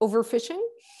from overfishing.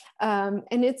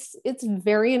 And it's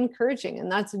very encouraging,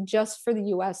 and that's just for the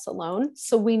US alone.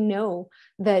 So we know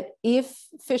that if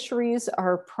fisheries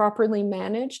are properly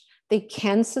managed, they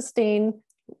can sustain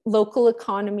local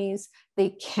economies, they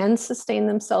can sustain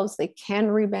themselves, they can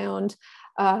rebound.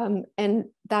 And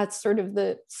that's sort of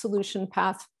the solution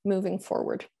path moving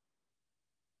forward.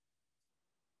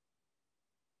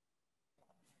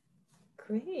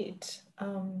 Great.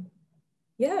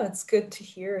 Yeah, it's good to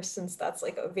hear, since that's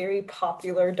like a very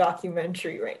popular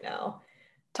documentary right now.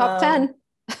 Top 10.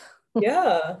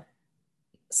 Yeah.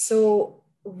 So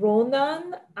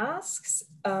Ronan asks,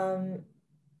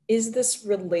 is this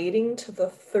relating to the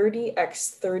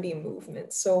 30x30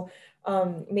 movement? So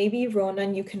maybe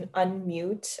Ronan, you can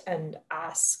unmute and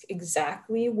ask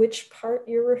exactly which part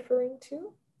you're referring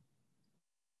to.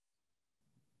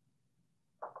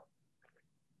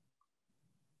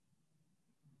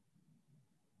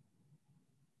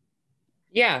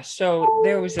 Yeah, so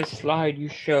there was a slide you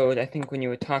showed, I think, when you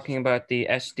were talking about the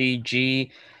SDG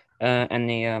and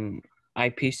the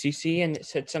IPCC, and it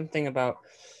said something about,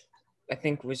 I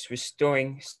think, was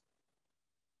restoring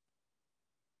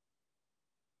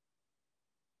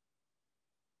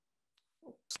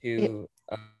to.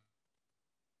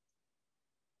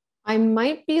 I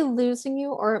might be losing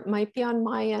you, or it might be on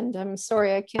my end. I'm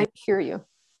sorry, I can't hear you.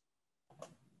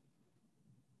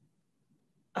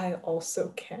 I also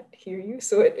can't hear you,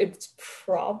 so it's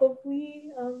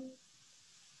probably.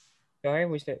 Sorry,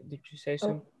 was that? Did you say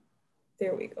something? Oh,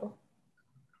 there we go.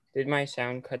 Did my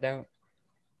sound cut out?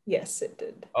 Yes, it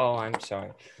did. Oh, I'm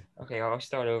sorry. Okay, I'll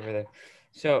start over there.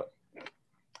 So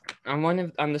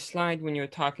on the slide when you were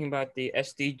talking about the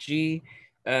SDG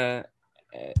and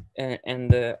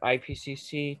the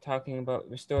IPCC talking about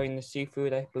restoring the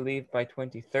seafood, I believe by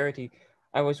 2030,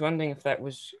 I was wondering if that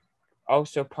was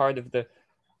also part of the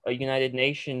United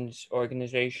Nations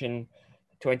organization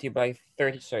 30 by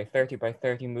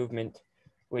 30 movement,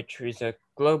 which was a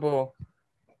global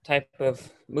type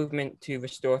of movement to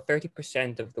restore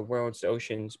 30% of the world's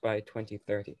oceans by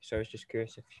 2030. So I was just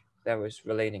curious if that was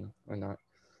relating or not.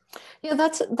 Yeah,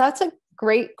 that's a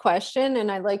great question,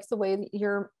 and I like the way that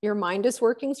your mind is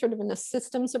working, sort of in a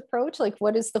systems approach. Like,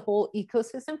 what is the whole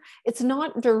ecosystem? It's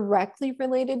not directly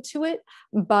related to it,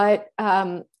 but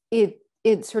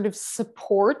it sort of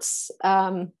supports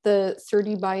the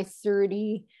 30 by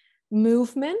 30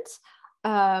 movement.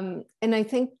 And I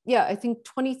think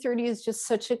 2030 is just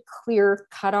such a clear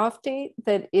cutoff date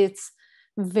that it's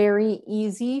very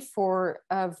easy for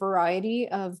a variety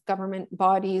of government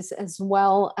bodies, as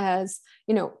well as,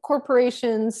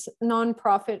 corporations,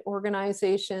 nonprofit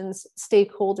organizations,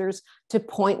 stakeholders, to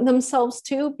point themselves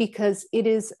to, because it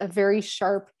is a very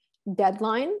sharp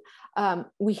deadline.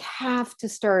 We have to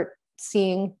start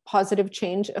seeing positive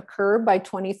change occur by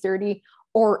 2030,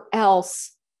 or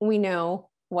else we know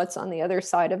what's on the other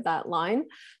side of that line.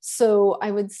 So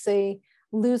I would say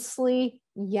loosely,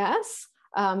 yes.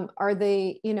 Are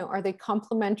they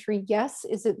complementary? Yes.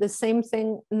 Is it the same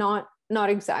thing? Not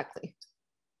exactly.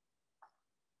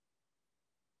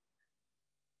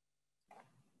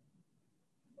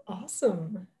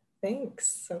 Awesome.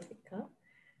 Thanks, Sofika.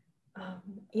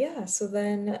 Yeah, so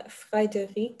then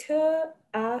Friederike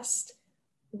asked,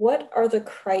 what are the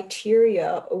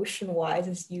criteria Oceanwise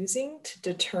is using to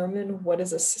determine what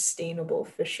is a sustainable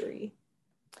fishery?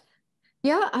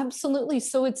 Yeah, absolutely.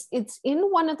 So it's in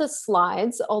one of the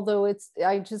slides, although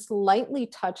I just lightly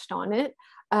touched on it.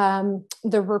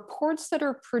 The reports that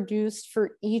are produced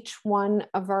for each one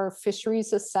of our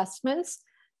fisheries assessments,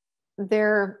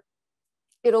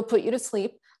 it'll put you to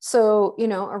sleep. So,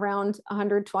 around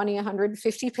 120,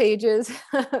 150 pages,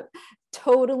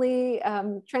 totally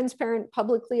transparent,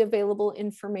 publicly available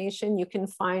information. You can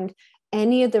find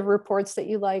any of the reports that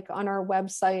you like on our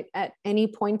website at any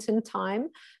point in time.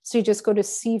 So you just go to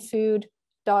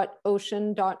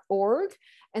seafood.ocean.org,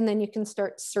 and then you can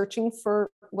start searching for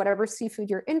whatever seafood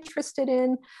you're interested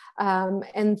in,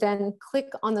 and then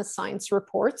click on the science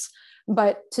reports.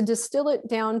 But to distill it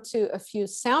down to a few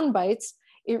sound bites,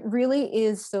 it really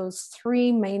is those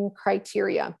three main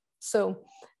criteria. So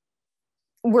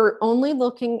we're only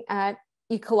looking at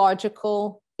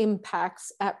ecological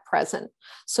impacts at present.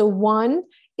 So one,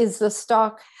 is the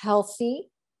stock healthy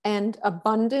and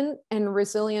abundant and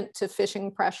resilient to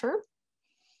fishing pressure?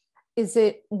 Is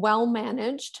it well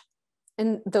managed?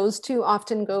 And those two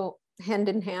often go hand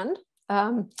in hand.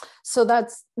 So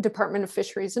that's Department of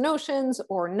Fisheries and Oceans,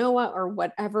 or NOAA, or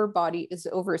whatever body is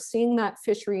overseeing that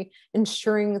fishery,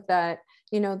 ensuring that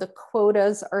the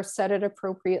quotas are set at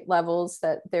appropriate levels,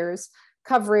 that there's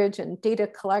coverage and data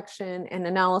collection and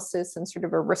analysis and sort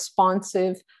of a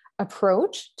responsive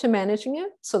approach to managing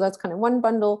it. So that's kind of one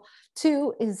bundle.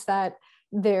 Two is that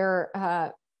there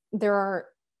are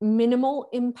minimal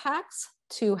impacts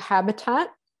to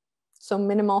habitat, so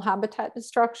minimal habitat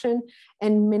destruction,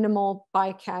 and minimal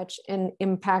bycatch and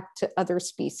impact to other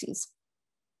species.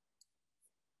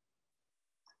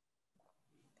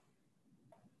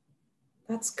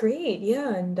 That's great.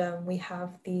 Yeah, and we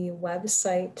have the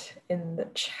website in the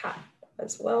chat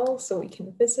as well, so we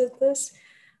can visit this.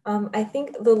 I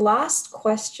think the last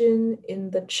question in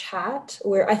the chat,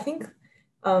 where I think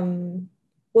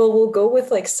Well, we'll go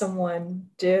with like someone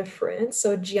different.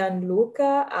 So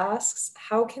Gianluca asks,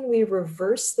 how can we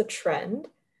reverse the trend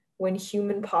when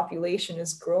human population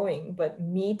is growing, but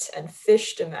meat and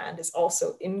fish demand is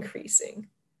also increasing?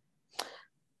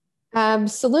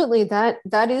 Absolutely, that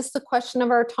is the question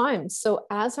of our time. So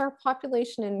as our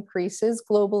population increases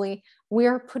globally, we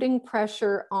are putting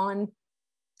pressure on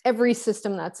every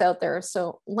system that's out there.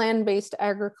 So land-based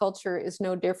agriculture is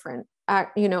no different.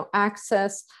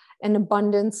 Access and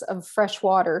abundance of fresh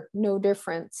water, no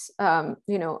difference.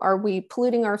 Are we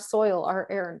polluting our soil, our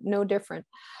air? No different.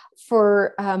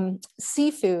 For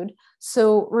seafood,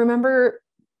 so remember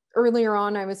earlier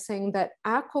on, I was saying that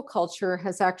aquaculture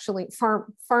has actually,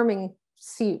 farming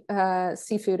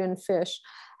seafood and fish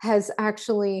has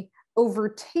actually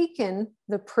overtaken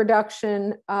the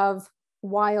production of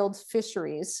wild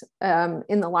fisheries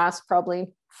in the last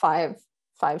probably five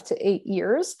to 8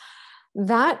 years.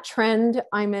 That trend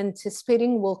I'm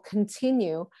anticipating will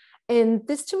continue. And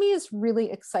this to me is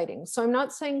really exciting. So I'm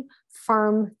not saying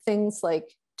farm things like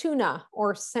tuna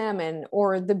or salmon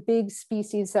or the big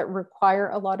species that require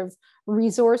a lot of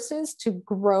resources to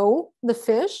grow the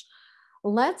fish.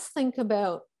 Let's think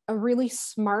about a really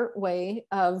smart way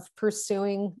of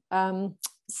pursuing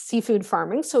seafood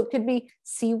farming. So it could be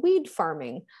seaweed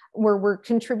farming, where we're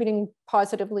contributing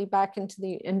positively back into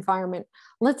the environment.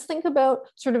 Let's think about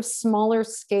sort of smaller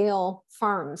scale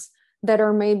farms that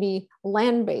are maybe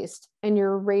land-based, and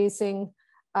you're raising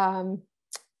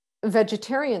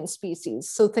vegetarian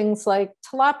species. So things like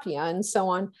tilapia and so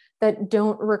on that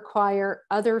don't require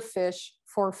other fish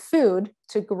for food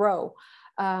to grow.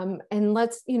 And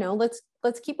let's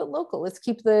keep it local. Let's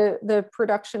keep the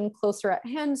production closer at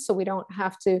hand, so we don't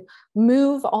have to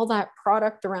move all that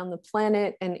product around the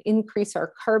planet and increase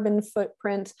our carbon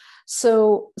footprint.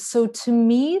 So to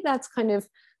me, that's kind of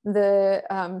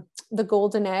the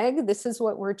golden egg. This is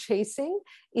what we're chasing,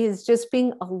 is just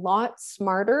being a lot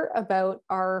smarter about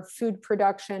our food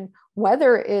production,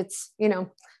 whether it's,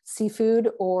 seafood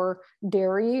or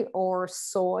dairy or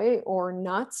soy or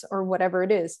nuts or whatever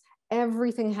it is.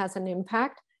 Everything has an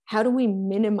impact. How do we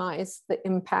minimize the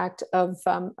impact of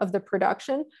the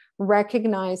production,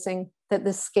 recognizing that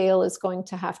the scale is going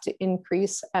to have to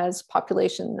increase as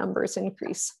population numbers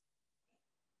increase?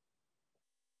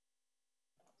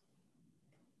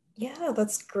 Yeah,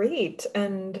 that's great.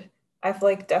 And I've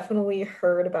like definitely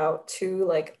heard about too,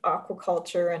 like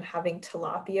aquaculture and having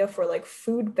tilapia for like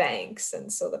food banks,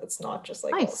 and so that it's not just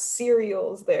like all Nice.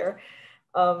 cereals there.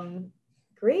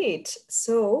 Great.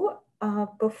 So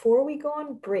before we go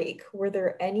on break, were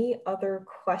there any other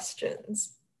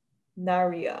questions?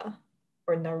 Naria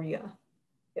or Naria?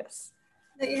 Yes.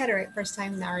 You had it right first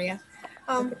time, Naria.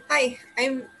 Hi,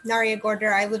 I'm Naria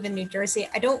Gorder. I live in New Jersey.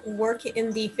 I don't work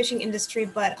in the fishing industry,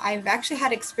 but I've actually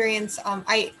had experience.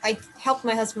 I helped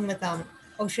my husband with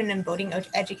ocean and boating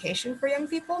education for young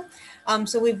people.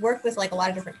 So we've worked with like a lot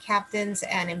of different captains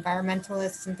and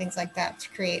environmentalists and things like that to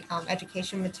create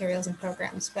education materials and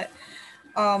programs. But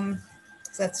so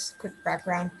that's quick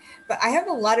background. But I have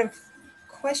a lot of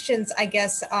questions, I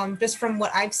guess, just from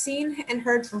what I've seen and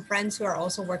heard from friends who are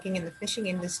also working in the fishing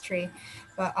industry.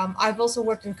 But I've also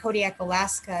worked in Kodiak,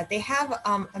 Alaska. They have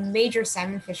a major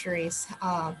salmon fisheries,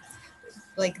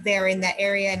 like there in that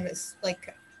area, and it's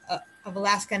like of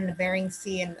Alaska and the Bering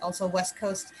Sea and also West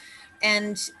Coast.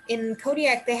 And in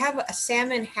Kodiak, they have a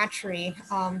salmon hatchery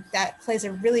that plays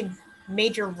a really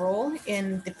major role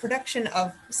in the production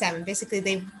of salmon. Basically,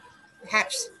 they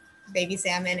hatch baby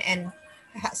salmon and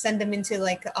send them into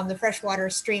like the freshwater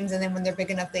streams, and then when they're big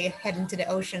enough they head into the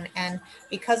ocean. And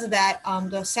because of that,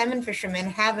 the salmon fishermen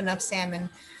have enough salmon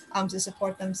to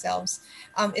support themselves.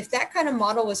 If that kind of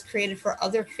model was created for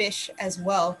other fish as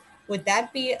well, would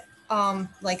that be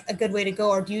like a good way to go,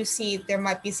 or do you see there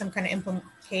might be some kind of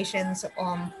implications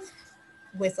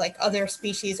with like other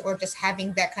species, or just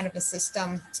having that kind of a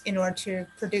system in order to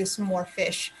produce more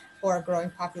fish for a growing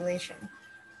population?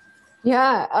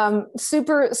 Yeah,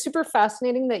 super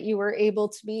fascinating that you were able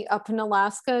to be up in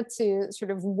Alaska to sort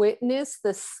of witness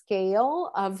the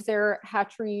scale of their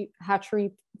hatchery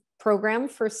program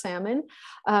for salmon.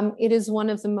 It is one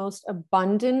of the most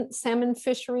abundant salmon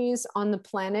fisheries on the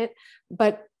planet,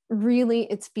 but really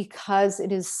it's because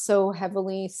it is so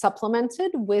heavily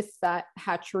supplemented with that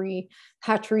hatchery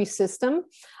system.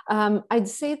 I'd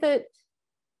say that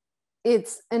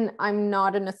and I'm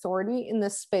not an authority in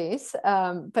this space,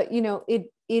 but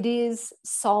it is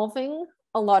solving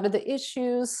a lot of the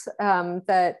issues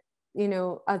that you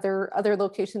know, other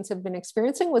locations have been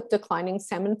experiencing with declining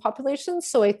salmon populations.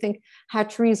 So I think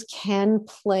hatcheries can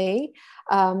play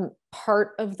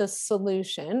part of the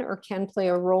solution, or can play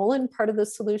a role in part of the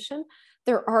solution.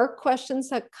 There are questions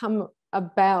that come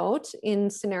about in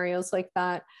scenarios like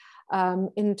that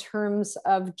in terms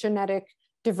of genetic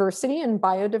diversity and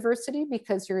biodiversity,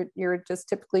 because you're just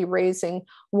typically raising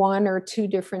one or two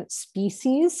different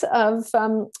species of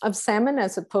salmon,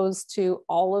 as opposed to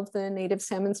all of the native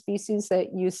salmon species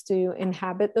that used to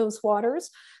inhabit those waters.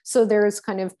 So there's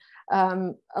kind of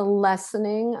a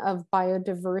lessening of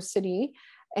biodiversity,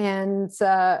 and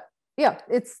yeah,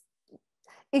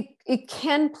 it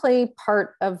can play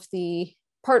part of the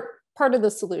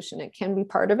solution. It can be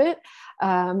part of it.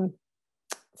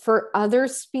 For other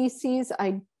species,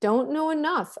 I don't know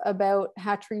enough about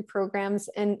hatchery programs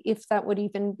and if that would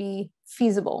even be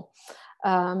feasible.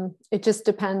 It just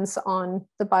depends on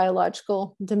the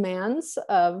biological demands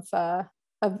of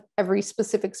every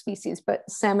specific species, but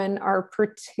salmon are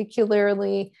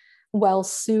particularly well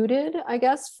suited, I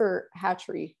guess, for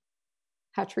hatchery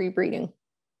breeding.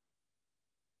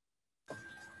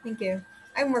 Thank you.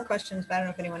 I have more questions, but I don't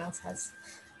know if anyone else has.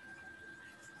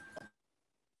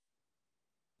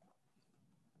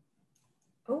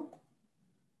 Oh,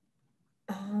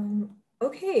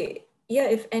 okay. Yeah,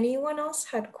 if anyone else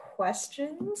had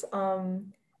questions,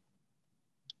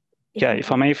 yeah,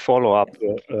 if I may follow up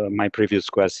my previous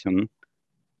question.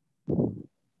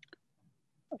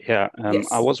 Yeah,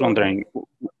 yes, I was wondering,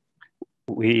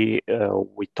 we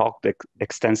talked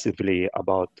extensively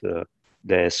about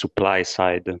the supply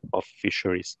side of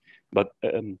fisheries, but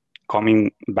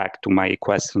coming back to my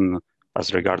question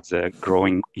as regards the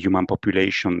growing human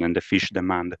population and the fish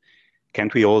demand,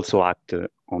 can't we also act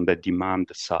on the demand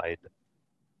side?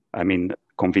 I mean,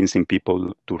 convincing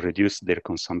people to reduce their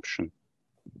consumption.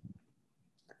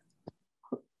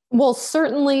 Well,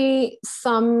 certainly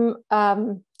some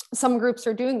groups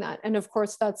are doing that. And of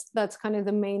course, that's kind of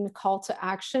the main call to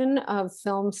action of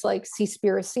films like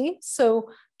Seaspiracy.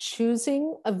 So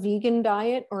choosing a vegan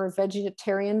diet or a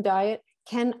vegetarian diet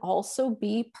can also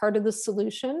be part of the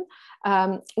solution.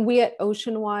 We at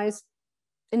Oceanwise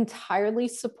entirely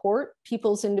support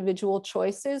people's individual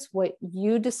choices. What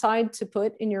you decide to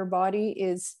put in your body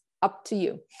is up to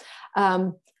you.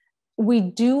 We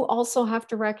do also have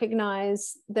to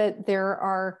recognize that there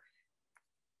are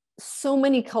so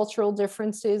many cultural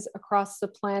differences across the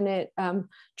planet,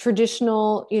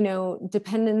 traditional,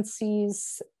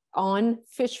 dependencies on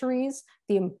fisheries,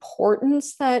 the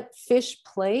importance that fish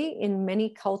play in many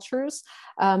cultures.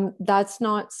 That's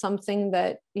not something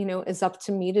that, is up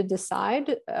to me to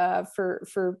decide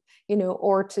or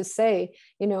to say,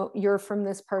 you're from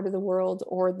this part of the world,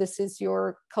 or this is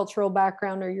your cultural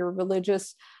background or your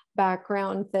religious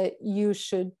background, that you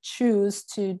should choose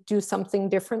to do something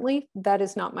differently. That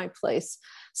is not my place.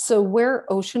 So where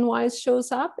Oceanwise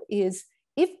shows up is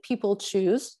if people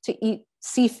choose to eat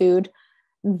seafood,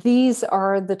 these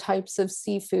are the types of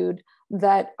seafood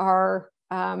that are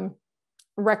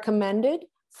recommended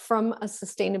from a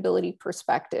sustainability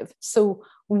perspective. So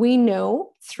we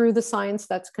know through the science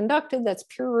that's conducted, that's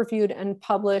peer reviewed and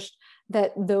published,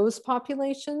 that those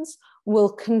populations will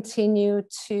continue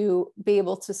to be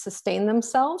able to sustain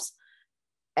themselves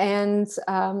and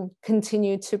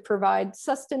continue to provide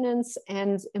sustenance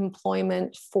and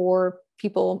employment for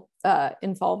people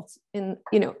involved in,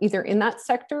 either in that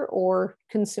sector or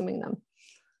consuming them.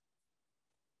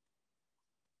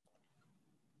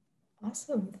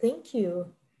 awesome, thank you.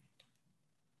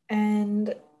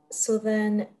 And so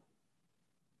then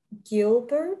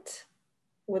Gilbert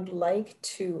would like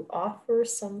to offer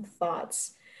some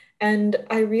thoughts. And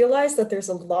I realize that there's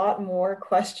a lot more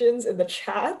questions in the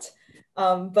chat,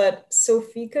 but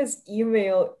Sofika's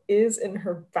email is in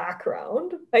her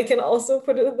background. I can also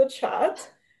put it in the chat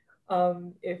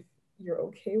if you're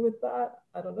okay with that.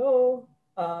 I don't know.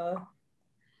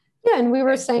 Yeah, and we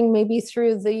were saying maybe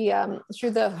through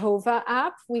the HOVA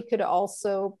app, we could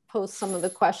also post some of the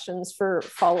questions for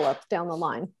follow-up down the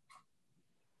line.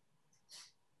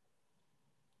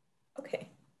 Okay,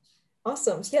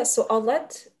 awesome. Yeah, so I'll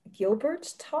let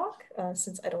Gilbert talk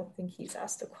since I don't think he's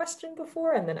asked a question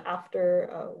before, and then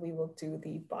after we will do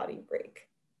the body break.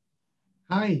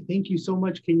 Hi, thank you so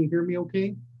much. Can you hear me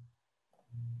okay?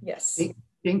 Yes.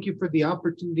 Thank you for the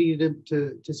opportunity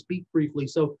to speak briefly.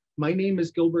 So my name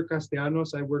is Gilbert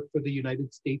Castellanos. I work for the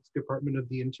United States Department of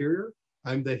the Interior.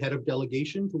 I'm the head of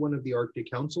delegation to one of the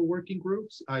Arctic Council working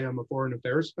groups. I am a foreign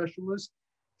affairs specialist.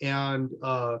 And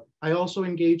I also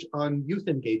engage on youth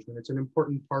engagement. It's an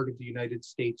important part of the United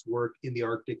States work in the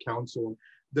Arctic Council.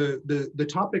 the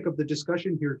topic of the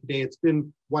discussion here today, it's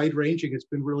been wide ranging. It's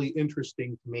been really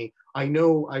interesting to me. I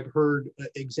know I've heard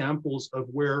examples of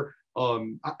where,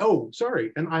 and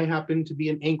I happen to be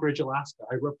in Anchorage, Alaska.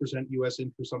 I represent US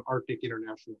interests on Arctic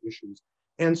international issues.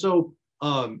 And so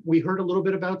we heard a little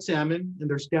bit about salmon, and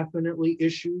there's definitely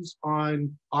issues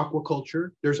on aquaculture.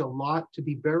 There's a lot to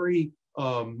be very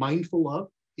mindful of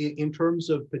in terms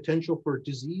of potential for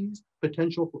disease,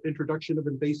 potential for introduction of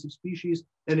invasive species,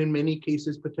 and in many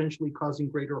cases, potentially causing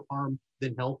greater harm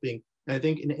than helping. And I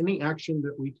think in any action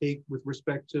that we take with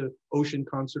respect to ocean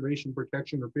conservation,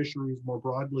 protection, or fisheries more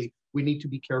broadly, we need to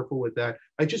be careful with that.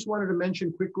 I just wanted to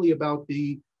mention quickly about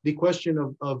the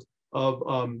question of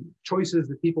choices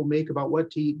that people make about what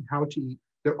to eat and how to eat.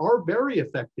 There are very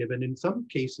effective, and in some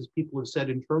cases, people have said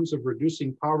in terms of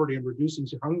reducing poverty and reducing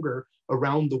hunger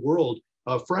around the world,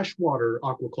 freshwater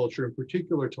aquaculture, in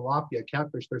particular tilapia,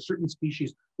 catfish, there are certain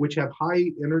species which have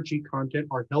high energy content,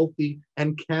 are healthy,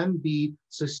 and can be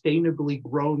sustainably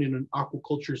grown in an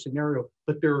aquaculture scenario,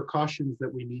 but there are cautions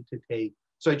that we need to take.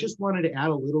 So I just wanted to add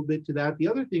a little bit to that. The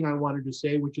other thing I wanted to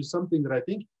say, which is something that I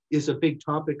think is a big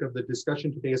topic of the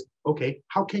discussion today, is, okay,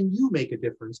 how can you make a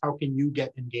difference? How can you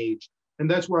get engaged? And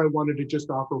that's where I wanted to just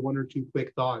offer one or two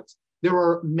quick thoughts. There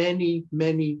are many,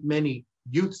 many, many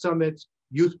youth summits,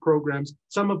 youth programs,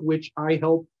 some of which I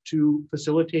helped to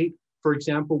facilitate. For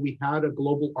example, we had a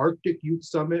global Arctic Youth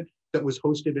Summit that was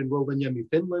hosted in Rovaniemi,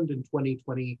 Finland in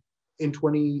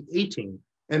 2018.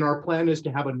 And our plan is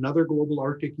to have another global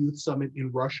Arctic Youth Summit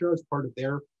in Russia as part of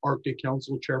their Arctic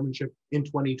Council chairmanship in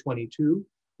 2022.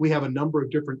 We have a number of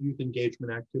different youth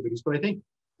engagement activities. But I think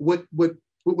what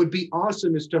would be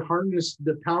awesome is to harness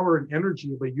the power and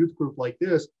energy of a youth group like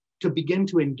this to begin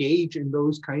to engage in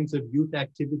those kinds of youth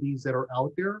activities that are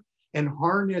out there, and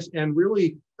harness and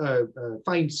really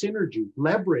find synergy,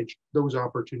 leverage those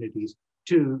opportunities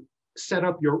to set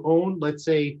up your own, let's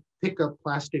say, pick up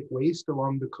plastic waste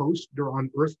along the coast on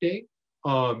Earth Day,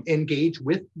 engage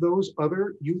with those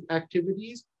other youth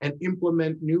activities and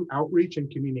implement new outreach and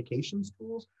communications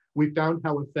tools. We found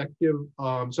how effective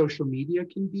social media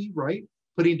can be, right?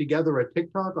 Putting together a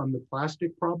TikTok on the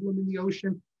plastic problem in the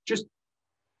ocean, just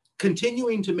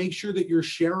continuing to make sure that you're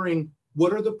sharing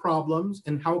what are the problems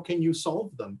and how can you solve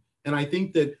them. And I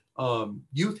think that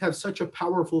youth have such a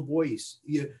powerful voice.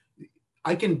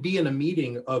 I can be in a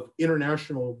meeting of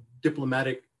international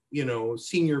diplomatic,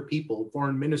 senior people,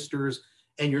 foreign ministers,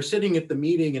 and you're sitting at the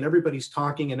meeting and everybody's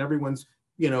talking and everyone's,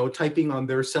 typing on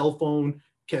their cell phone,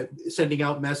 sending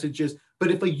out messages. But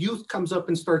if a youth comes up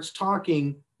and starts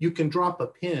talking, you can drop a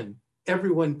pin.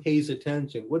 Everyone pays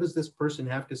attention. What does this person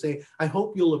have to say? I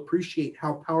hope you'll appreciate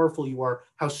how powerful you are,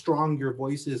 how strong your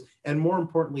voice is, and more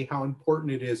importantly, how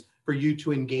important it is for you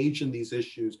to engage in these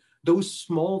issues. Those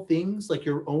small things, like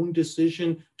your own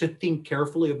decision to think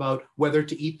carefully about whether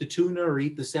to eat the tuna or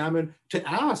eat the salmon, to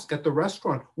ask at the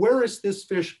restaurant, where is this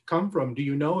fish come from? Do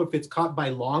you know if it's caught by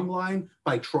long line,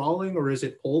 by trawling, or is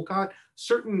it pole caught?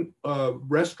 Certain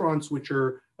restaurants, which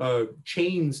are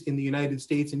chains in the United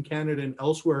States and Canada and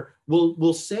elsewhere,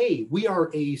 will say we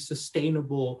are a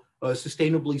sustainably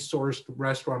sourced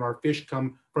restaurant. Our fish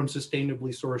come from sustainably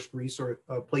sourced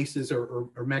places or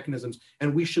mechanisms,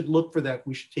 and we should look for that.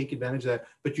 We should take advantage of that.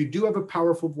 But you do have a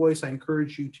powerful voice. I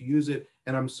encourage you to use it,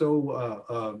 and I'm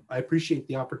so I appreciate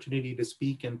the opportunity to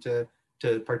speak and to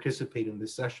participate in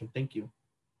this session. Thank you.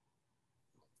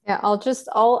 Yeah,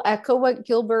 I'll echo what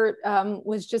Gilbert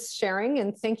was just sharing,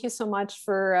 and thank you so much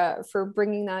for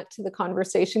bringing that to the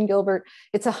conversation, Gilbert.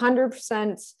 It's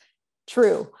 100%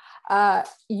 true.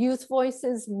 Youth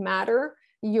voices matter.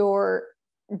 Your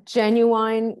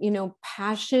genuine,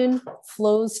 passion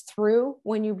flows through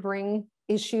when you bring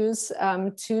issues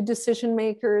to decision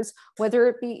makers, whether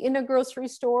it be in a grocery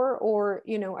store or,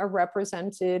 a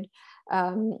represented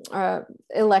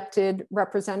elected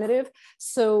representative.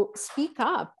 So speak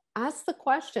up, ask the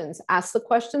questions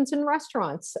in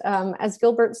restaurants. As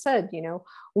Gilbert said,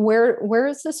 where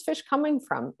is this fish coming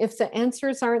from? If the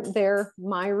answers aren't there,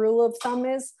 my rule of thumb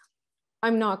is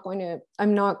I'm not going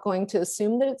to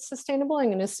assume that it's sustainable. I'm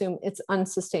going to assume it's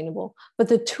unsustainable. But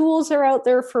the tools are out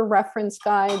there for reference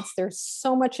guides. There's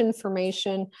so much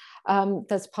information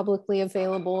that's publicly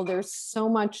available. There's so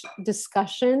much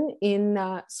discussion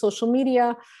in social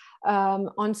media,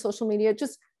 on social media.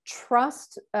 Just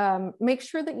trust, make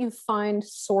sure that you find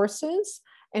sources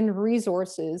and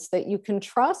resources that you can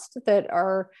trust, that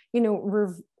are,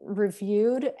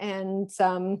 reviewed and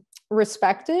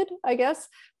respected, I guess,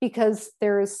 because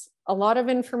there's a lot of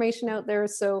information out there.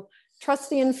 So trust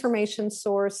the information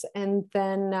source, and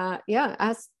then,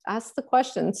 ask the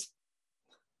questions.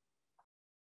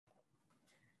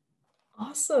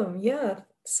 Awesome. Yeah.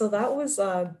 So that was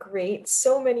great.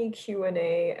 So many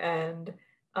Q&A and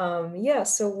yeah,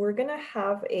 so we're gonna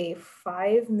have a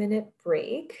 5-minute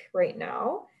break right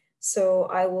now. So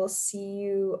I will see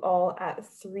you all at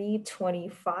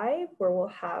 3:25 where we'll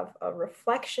have a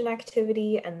reflection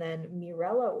activity and then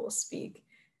Mirella will speak.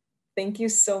 Thank you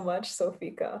so much,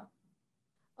 Sofika.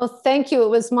 Well, thank you. It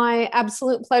was my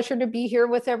absolute pleasure to be here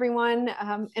with everyone.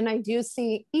 And I do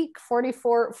see EEK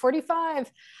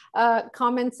 4445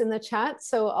 comments in the chat.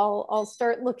 So I'll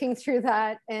start looking through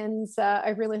that. And I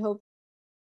really hope.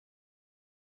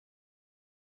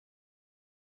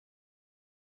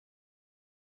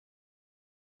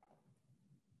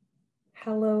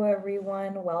 Hello,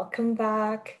 everyone. Welcome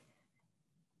back.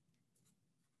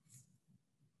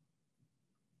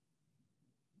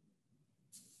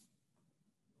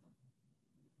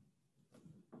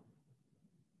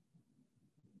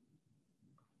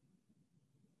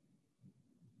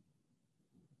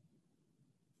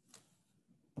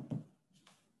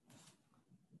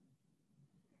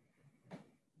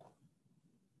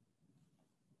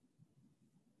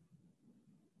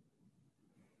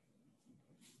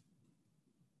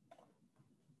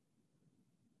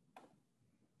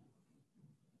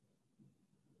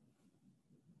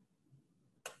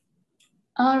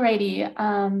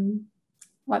 Alrighty,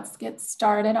 let's get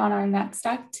started on our next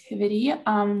activity.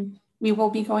 We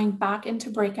will be going back into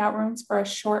breakout rooms for a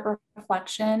short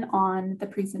reflection on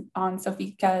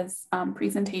Sofika's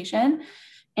presentation.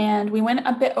 And we went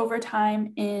a bit over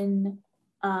time in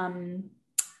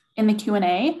the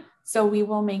Q&A. So we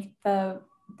will make the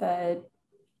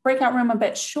breakout room a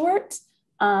bit short.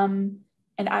 And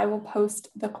I will post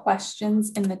the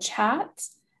questions in the chat.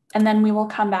 And then we will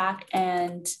come back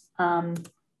and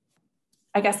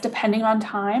I guess depending on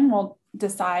time, we'll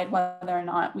decide whether or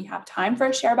not we have time for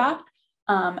a share back.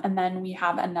 And then we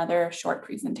have another short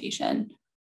presentation.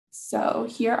 So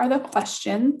here are the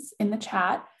questions in the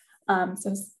chat.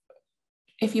 So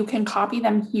if you can copy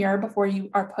them here before you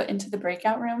are put into the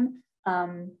breakout room,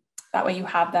 that way you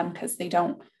have them because they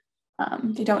don't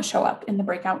show up in the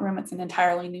breakout room. It's an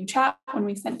entirely new chat when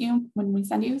we send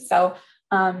you. So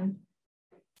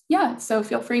yeah, so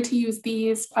feel free to use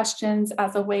these questions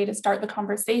as a way to start the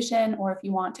conversation, or if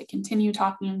you want to continue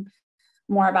talking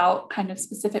more about kind of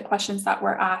specific questions that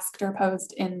were asked or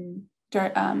posed in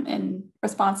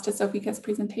response to Sofika's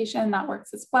presentation, that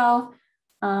works as well.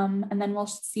 And then we'll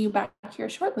see you back here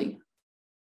shortly.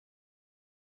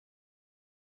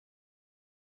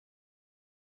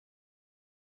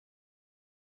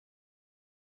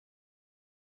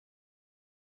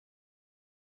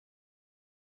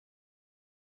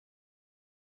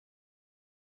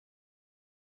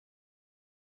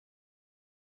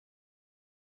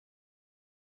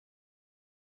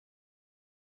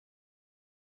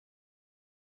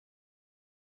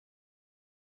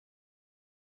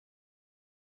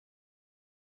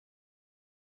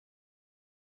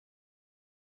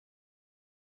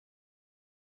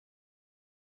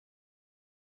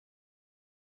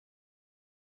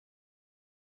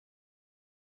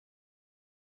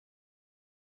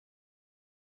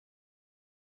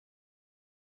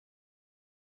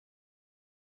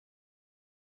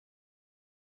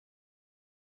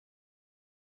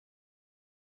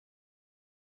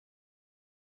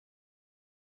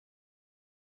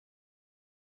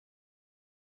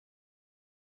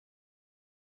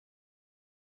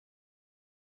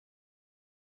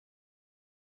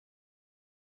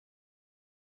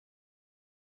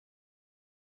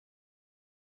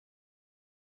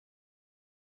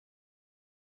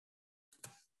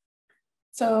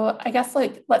 So I guess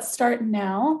let's start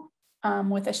now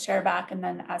with a share back, and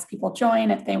then as people join,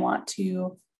 if they want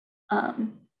to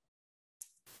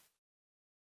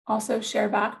also share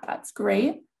back, that's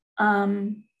great.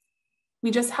 We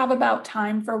just have about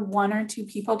time for 1 or 2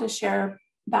 people to share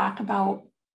back about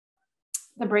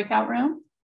the breakout room.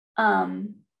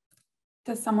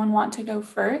 Does someone want to go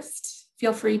first?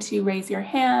 Feel free to raise your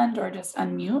hand or just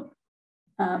unmute,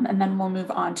 and then we'll move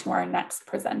on to our next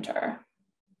presenter.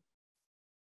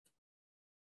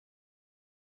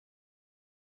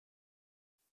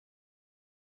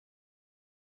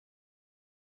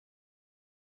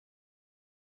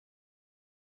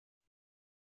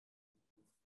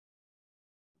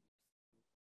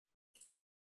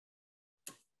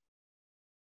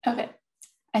 Okay,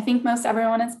 I think most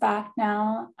everyone is back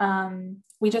now.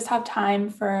 We just have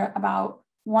time for about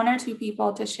 1 or 2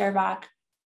 people to share back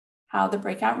how the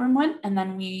breakout room went, and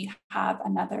then we have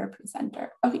another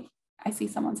presenter. Okay, I see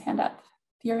someone's hand up.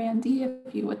 Andy,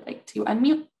 if you would like to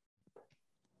unmute.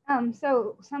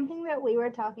 So something that we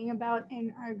were talking about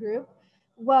in our group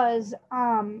was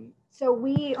So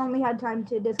we only had time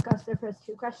to discuss the first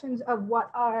two questions of what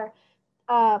are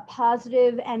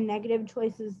positive and negative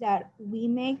choices that we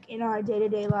make in our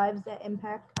day-to-day lives that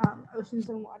impact oceans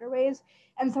and waterways.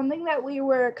 And something that we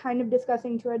were kind of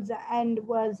discussing towards the end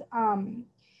was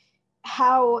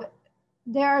how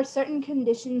there are certain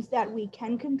conditions that we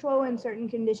can control and certain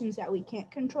conditions that we can't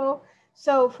control.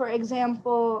 So for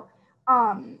example,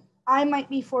 I might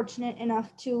be fortunate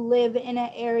enough to live in an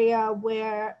area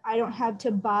where I don't have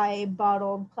to buy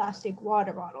bottled plastic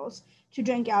water bottles to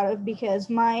drink out of because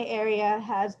my area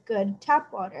has good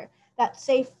tap water that's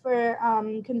safe for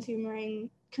consuming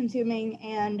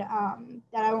and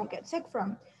that I won't get sick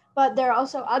from. But there are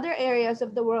also other areas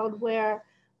of the world where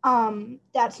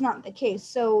that's not the case.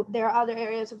 So there are other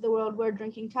areas of the world where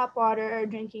drinking tap water or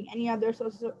drinking any other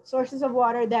sources of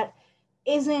water that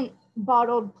isn't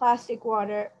bottled plastic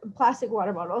water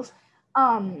bottles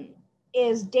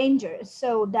is dangerous.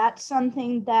 So that's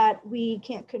something that we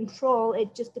can't control.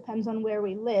 It just depends on where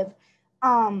we live.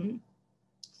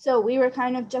 So we were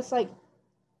kind of just like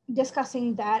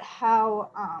discussing that, how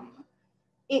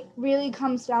it really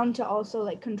comes down to also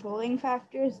like controlling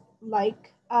factors,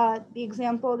 like the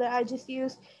example that I just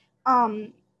used.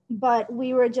 But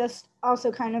we were just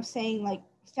also kind of saying, like,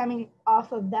 stemming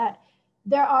off of that,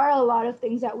 there are a lot of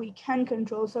things that we can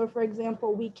control. So for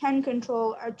example, we can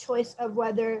control our choice of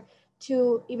whether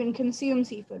to even consume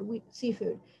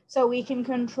seafood. So we can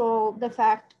control the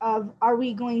fact of, are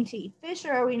we going to eat fish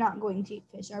or are we not going to eat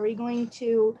fish? Are we going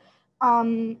to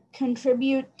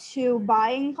contribute to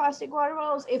buying plastic water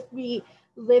bottles if we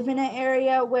live in an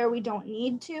area where we don't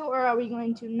need to, or are we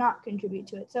going to not contribute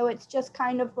to it? So it's just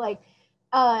kind of like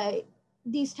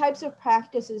these types of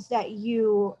practices that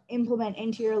you implement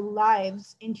into your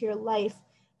lives, into your life,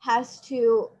 has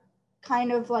to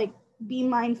kind of like be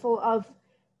mindful of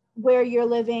where you're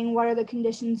living, what are the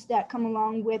conditions that come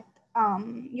along with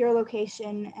your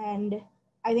location. And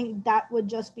I think that would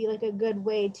just be like a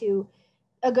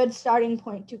good starting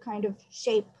point to kind of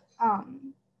shape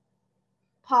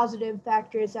positive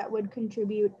factors that would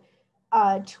contribute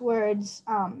towards,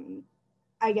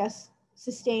 I guess,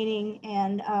 sustaining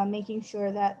and making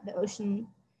sure that the ocean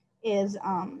is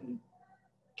kind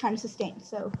of sustained.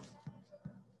 So.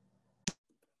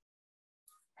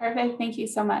 Perfect, thank you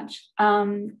so much.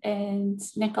 And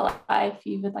Nikolai, if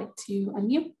you would like to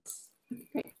unmute.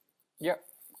 Great. Yep,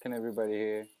 can everybody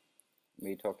hear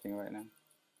me talking right now?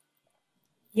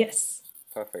 Yes.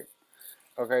 Perfect.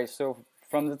 Okay, so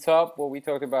from the top, what we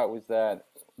talked about was that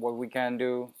what we can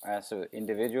do as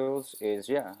individuals is,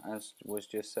 yeah, as was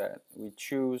just said, we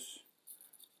choose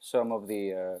some of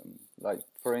the, like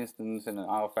for instance, in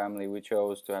our family, we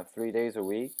chose to have 3 days a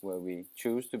week where we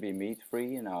choose to be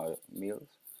meat-free in our meals.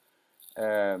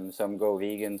 Some go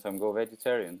vegan, some go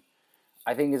vegetarian.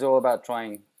 I think it's all about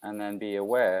trying and then be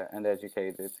aware and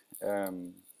educated.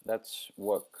 That's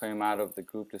what came out of the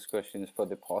group discussions for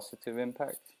the positive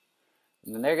impact.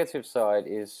 The negative side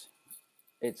is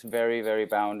it's very, very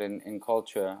bound in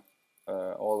culture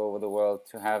all over the world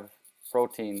to have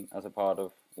protein as a part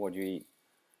of what you eat.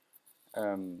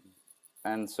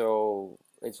 And so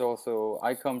it's also,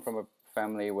 I come from a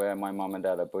family where my mom and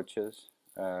dad are butchers.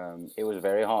 It was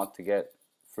very hard to get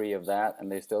free of that,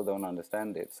 and they still don't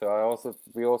understand it. So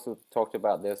we also talked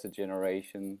about there's a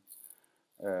generation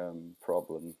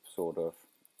problem, sort of.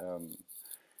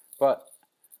 But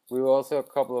we were also a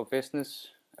couple of business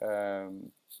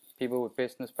people with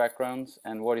business backgrounds,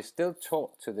 and what is still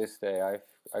taught to this day,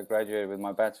 I graduated with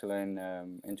my bachelor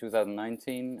in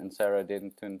 2019, and Sarah did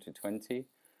in 2020.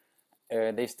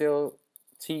 They still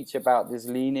teach about this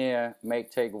linear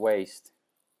make, take, waste,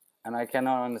 and I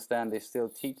cannot understand they still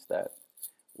teach that.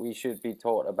 We should be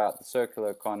taught about the circular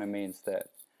economy instead,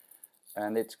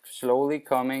 and it's slowly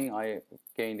coming. I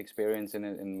gained experience in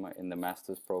it in the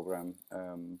master's program,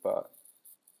 but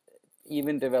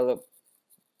even developed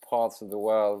parts of the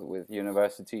world with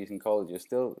universities and colleges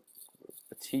still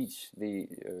teach the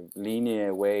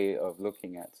linear way of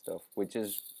looking at stuff, which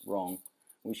is wrong.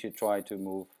 We should try to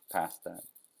move past that.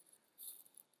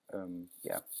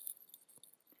 Yeah.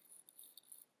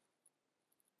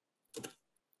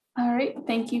 All right,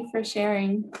 thank you for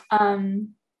sharing.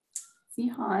 Sihan,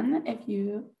 if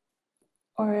you,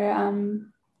 or I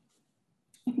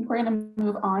think we're gonna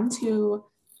move on to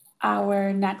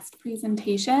our next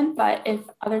presentation, but if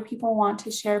other people want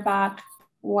to share back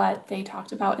what they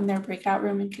talked about in their breakout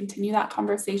room and continue that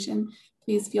conversation,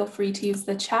 please feel free to use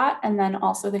the chat, and then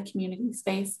also the community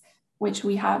space, which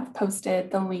we have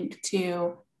posted the link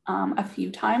to a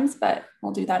few times, but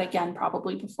we'll do that again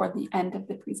probably before the end of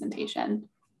the presentation.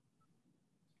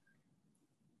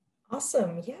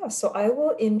 Awesome. Yeah, so I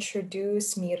will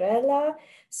introduce Mirela.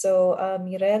 So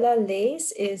Mirela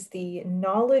Leis is the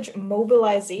Knowledge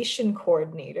Mobilization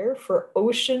Coordinator for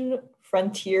Ocean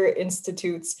Frontier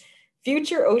Institute's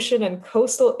Future Ocean and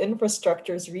Coastal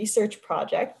Infrastructures Research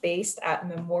Project based at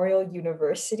Memorial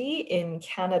University in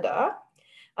Canada.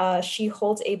 She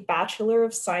holds a Bachelor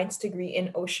of Science degree in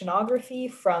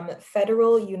Oceanography from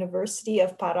Federal University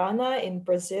of Paraná in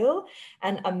Brazil,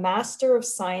 and a Master of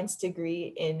Science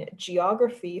degree in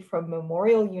Geography from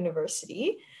Memorial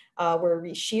University,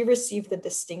 where she received the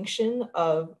distinction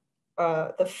of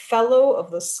the Fellow of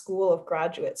the School of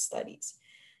Graduate Studies.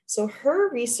 So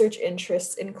her research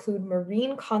interests include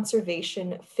marine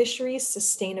conservation, fisheries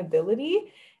sustainability,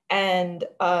 and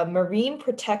marine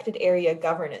protected area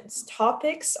governance,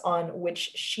 topics on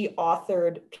which she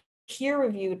authored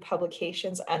peer-reviewed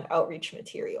publications and outreach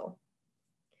material.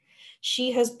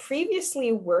 She has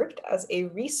previously worked as a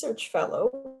research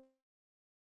fellow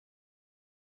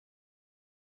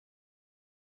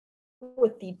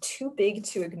with the Too Big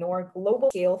to Ignore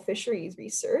global scale fisheries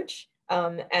research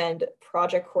and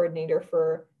project coordinator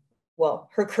for, well,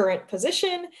 her current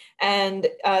position. And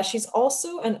she's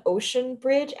also an Ocean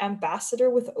Bridge ambassador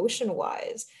with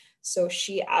OceanWise. So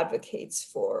she advocates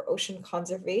for ocean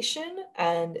conservation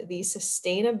and the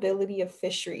sustainability of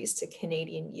fisheries to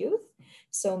Canadian youth.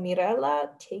 So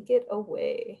Mirela, take it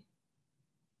away.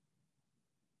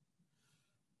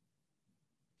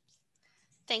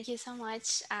 Thank you so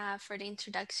much for the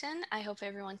introduction. I hope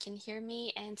everyone can hear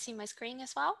me and see my screen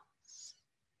as well.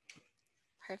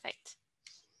 Perfect.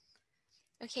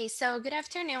 Okay, so good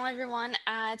afternoon, everyone.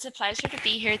 It's a pleasure to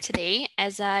be here today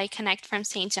as I connect from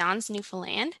St. John's,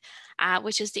 Newfoundland,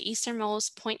 which is the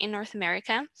easternmost point in North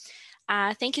America.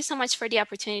 Thank you so much for the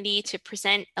opportunity to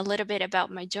present a little bit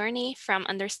about my journey from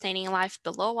understanding life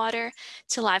below water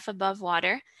to life above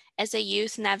water as a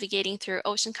youth navigating through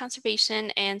ocean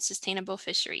conservation and sustainable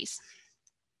fisheries.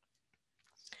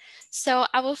 So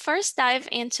I will first dive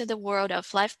into the world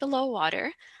of life below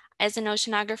water as an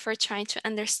oceanographer trying to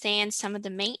understand some of the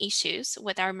main issues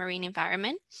with our marine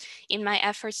environment in my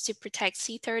efforts to protect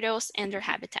sea turtles and their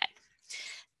habitat.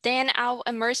 Then I'll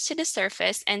emerge to the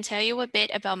surface and tell you a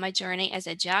bit about my journey as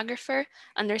a geographer,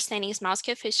 understanding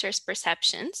small-scale fishers'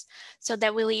 perceptions so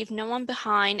that we leave no one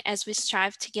behind as we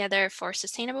strive together for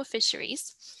sustainable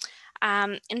fisheries.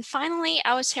 And finally,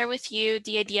 I will share with you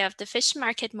the idea of the Fish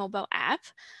Market mobile app,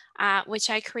 which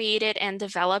I created and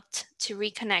developed to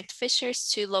reconnect fishers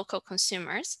to local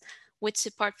consumers with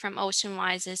support from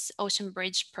OceanWise's Ocean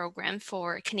Bridge program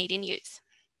for Canadian youth.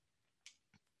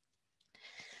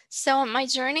 So my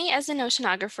journey as an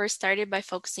oceanographer started by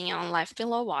focusing on life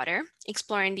below water,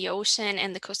 exploring the ocean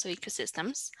and the coastal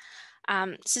ecosystems.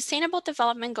 Sustainable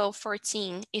Development Goal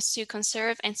 14 is to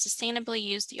conserve and sustainably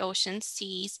use the oceans,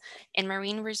 seas, and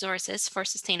marine resources for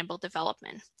sustainable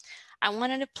development. I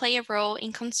wanted to play a role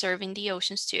in conserving the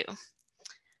oceans too.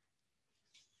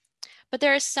 But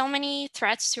there are so many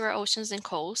threats to our oceans and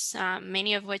coasts,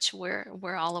 many of which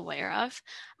we're all aware of,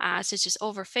 such as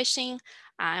overfishing.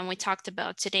 And we talked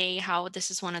about today how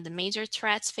this is one of the major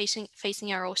threats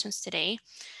facing our oceans today.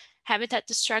 Habitat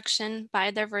destruction,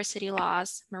 biodiversity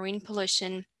loss, marine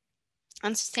pollution,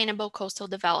 unsustainable coastal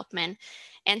development.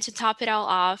 And to top it all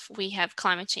off, we have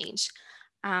climate change.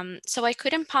 So I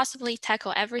couldn't possibly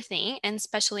tackle everything, and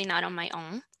especially not on my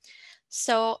own.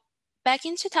 So back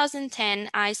in 2010,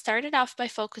 I started off by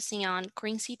focusing on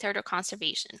green sea turtle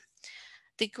conservation.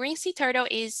 The green sea turtle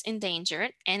is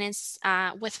endangered and is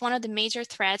with one of the major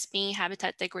threats being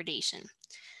habitat degradation.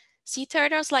 Sea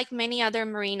turtles, like many other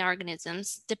marine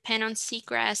organisms, depend on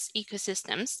seagrass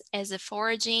ecosystems as a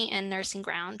foraging and nursing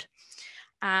ground.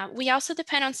 We also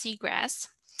depend on seagrass.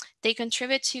 They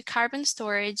contribute to carbon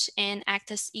storage and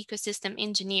act as ecosystem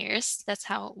engineers, that's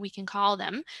how we can call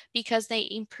them, because they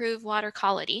improve water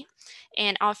quality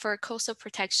and offer coastal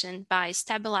protection by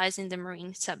stabilizing the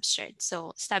marine substrate,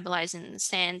 so stabilizing the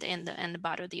sand and the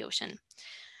bottom of the ocean.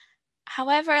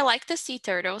 However, like the sea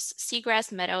turtles,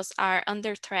 seagrass meadows are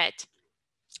under threat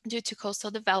due to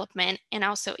coastal development and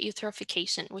also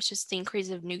eutrophication, which is the increase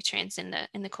of nutrients in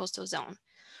the coastal zone.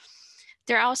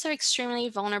 They're also extremely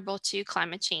vulnerable to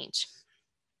climate change.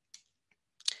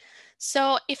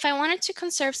 So if I wanted to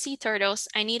conserve sea turtles,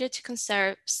 I needed to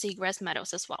conserve seagrass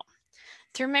meadows as well.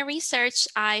 Through my research,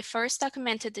 I first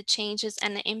documented the changes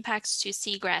and the impacts to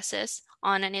seagrasses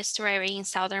on an estuary in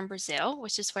southern Brazil,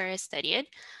 which is where I studied.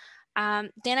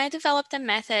 Then I developed a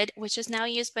method which is now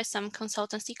used by some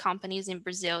consultancy companies in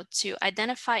Brazil to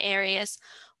identify areas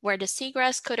where the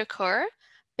seagrass could occur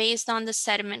based on the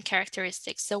sediment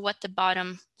characteristics, so what the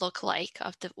bottom look like,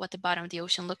 what the bottom of the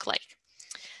ocean look like.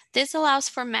 This allows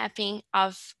for mapping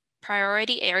of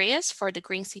priority areas for the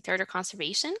green sea turtle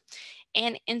conservation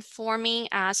and informing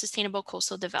sustainable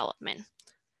coastal development.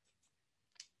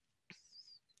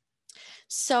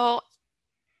 So,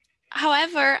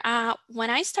 however, what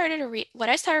I started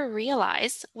to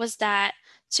realize was that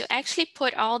to actually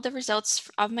put all the results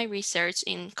of my research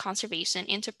in conservation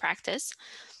into practice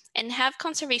and have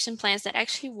conservation plans that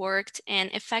actually worked and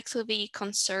effectively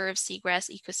conserve seagrass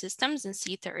ecosystems and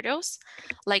sea turtles,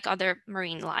 like other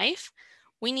marine life,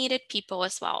 we needed people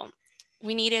as well.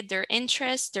 We needed their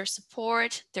interest, their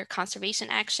support, their conservation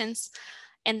actions.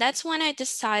 And that's when I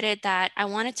decided that I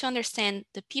wanted to understand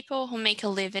the people who make a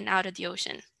living out of the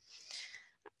ocean,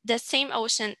 the same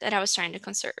ocean that I was trying to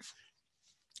conserve.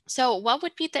 So what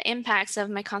would be the impacts of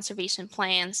my conservation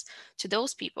plans to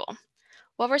those people?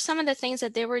 What were some of the things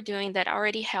that they were doing that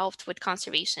already helped with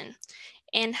conservation?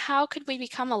 And how could we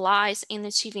become allies in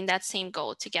achieving that same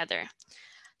goal together?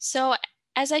 So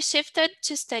as I shifted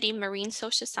to study marine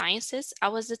social sciences, I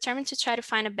was determined to try to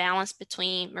find a balance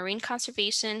between marine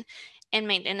conservation and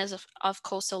maintenance of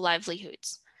coastal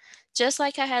livelihoods. Just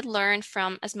like I had learned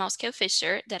from a small-scale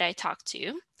fisher that I talked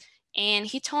to, and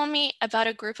he told me about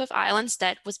a group of islands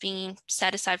that was being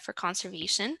set aside for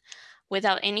conservation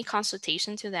without any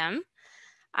consultation to them.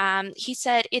 He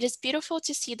said, "It is beautiful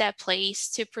to see that place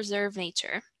to preserve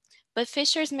nature, but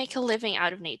fishers make a living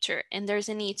out of nature, and there's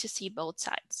a need to see both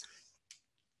sides."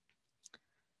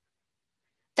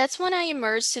 That's when I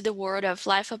emerged to the world of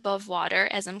life above water,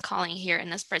 as I'm calling here in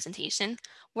this presentation,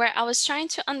 where I was trying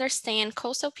to understand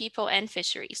coastal people and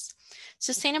fisheries.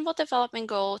 Sustainable Development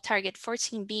Goal Target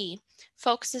 14B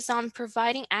focuses on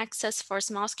providing access for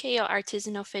small-scale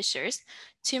artisanal fishers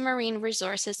to marine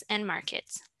resources and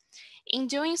markets. In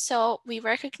doing so, we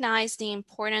recognize the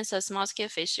importance of small-scale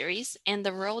fisheries and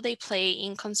the role they play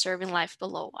in conserving life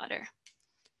below water.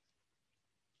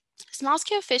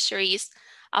 Small-scale fisheries,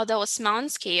 although small in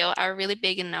scale, are really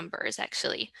big in numbers,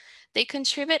 actually. They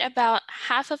contribute about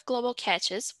half of global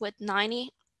catches, with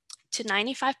 90 to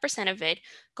 95% of it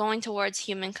going towards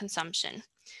human consumption.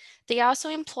 They also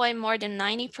employ more than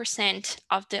 90%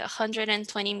 of the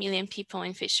 120 million people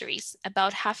in fisheries.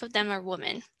 About half of them are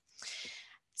women.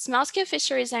 Small-scale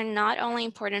fisheries are not only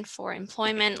important for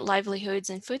employment, livelihoods,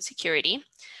 and food security,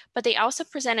 but they also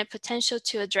present a potential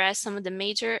to address some of the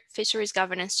major fisheries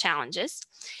governance challenges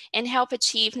and help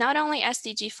achieve not only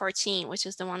SDG 14, which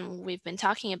is the one we've been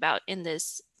talking about in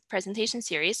this presentation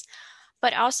series,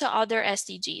 but also other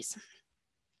SDGs.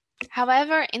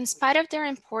 However, in spite of their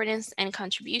importance and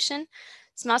contribution,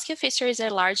 small-scale fisheries are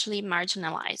largely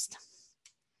marginalized.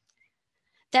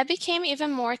 That became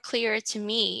even more clear to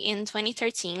me in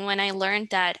 2013 when I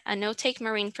learned that a no-take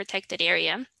marine protected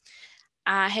area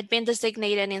had been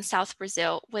designated in South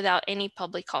Brazil without any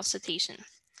public consultation.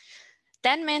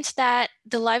 That meant that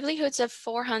the livelihoods of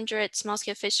 400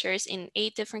 small-scale fishers in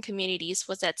 8 different communities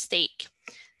was at stake.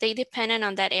 They depended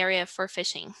on that area for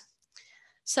fishing.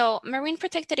 So marine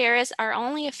protected areas are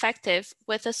only effective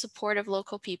with the support of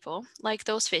local people, like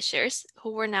those fishers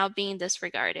who were now being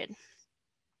disregarded.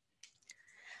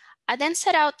 I then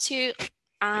set out to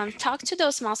talk to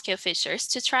those small-scale fishers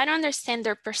to try to understand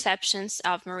their perceptions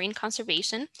of marine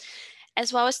conservation,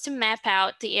 as well as to map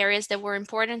out the areas that were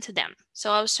important to them.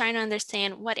 So I was trying to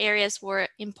understand what areas were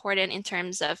important in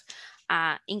terms of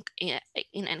in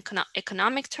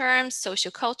economic terms,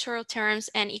 sociocultural terms,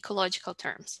 and ecological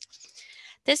terms.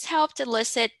 This helped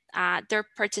elicit their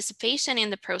participation in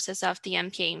the process of the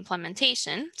MPA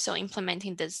implementation, so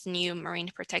implementing this new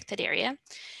marine protected area,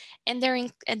 and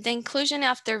the inclusion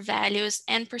of their values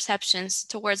and perceptions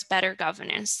towards better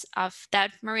governance of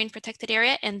that marine protected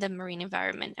area and the marine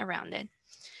environment around it.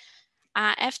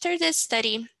 After this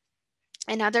study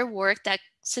and other work that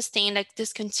sustained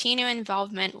this continued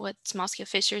involvement with small-scale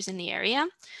fishers in the area,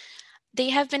 they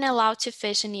have been allowed to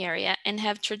fish in the area and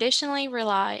have traditionally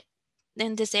relied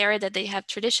in this area that they have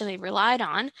traditionally relied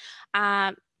on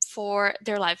for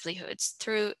their livelihoods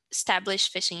through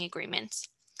established fishing agreements.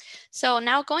 So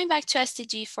now going back to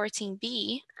SDG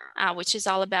 14B, which is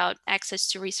all about access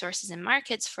to resources and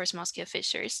markets for small-scale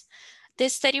fishers,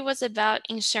 this study was about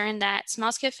ensuring that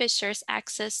small-scale fishers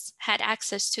had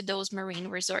access to those marine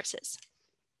resources.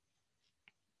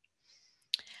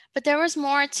 But there was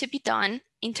more to be done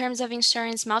in terms of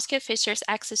ensuring small-scale fishers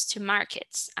access to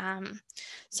markets.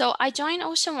 So I joined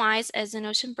OceanWise as an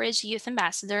Ocean Bridge Youth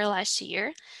Ambassador last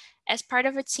year as part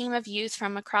of a team of youth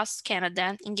from across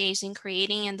Canada engaged in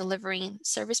creating and delivering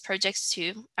service projects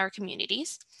to our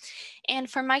communities. And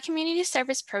for my community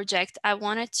service project, I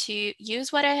wanted to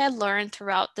use what I had learned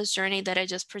throughout this journey that I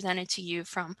just presented to you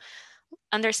from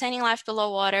understanding life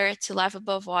below water to life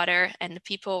above water and the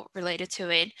people related to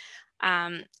it,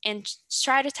 and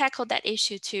try to tackle that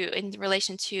issue too in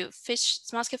relation to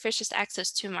small-scale fishers'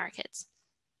 access to markets.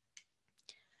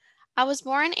 I was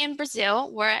born in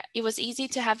Brazil, where it was easy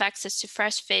to have access to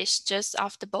fresh fish just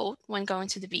off the boat when going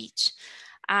to the beach.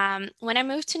 When I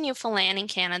moved to Newfoundland in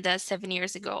Canada 7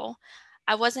 years ago,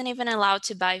 I wasn't even allowed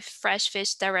to buy fresh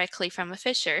fish directly from a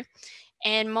fisher,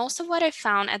 and most of what I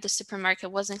found at the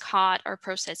supermarket wasn't caught or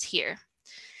processed here.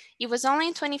 It was only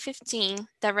in 2015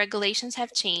 that regulations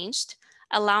have changed,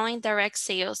 allowing direct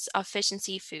sales of fish and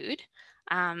seafood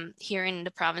here in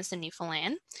the province of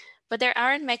Newfoundland, but there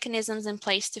aren't mechanisms in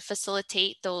place to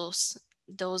facilitate those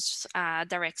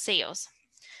direct sales.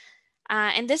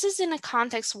 And this is in a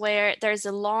context where there's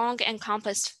a long and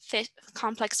complex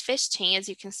fish chain, as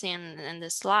you can see in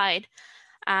this slide,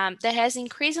 that has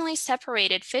increasingly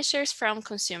separated fishers from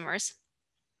consumers,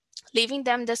 leaving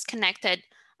them disconnected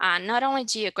not only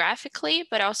geographically,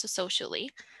 but also socially.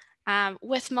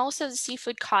 With most of the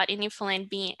seafood caught in Newfoundland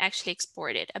being actually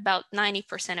exported, about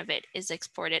 90% of it is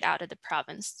exported out of the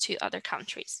province to other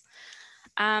countries.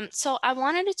 So I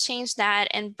wanted to change that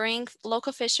and bring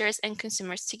local fishers and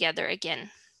consumers together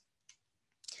again.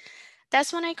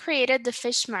 That's when I created the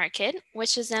Fish Market,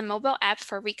 which is a mobile app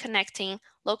for reconnecting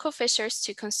local fishers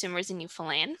to consumers in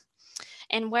Newfoundland,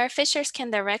 and where fishers can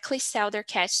directly sell their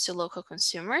catch to local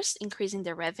consumers, increasing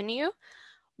their revenue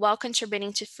while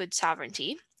contributing to food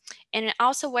sovereignty. And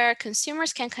also where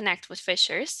consumers can connect with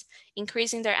fishers,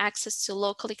 increasing their access to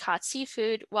locally caught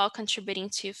seafood while contributing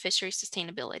to fishery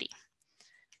sustainability.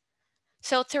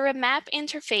 So through a map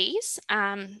interface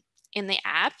in the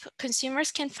app,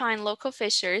 consumers can find local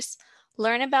fishers,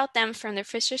 learn about them from their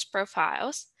fishers'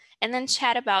 profiles, and then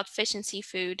chat about fish and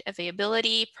seafood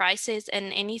availability, prices,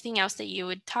 and anything else that you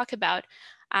would talk about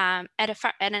at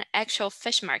an actual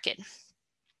fish market.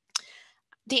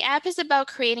 The app is about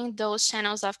creating those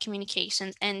channels of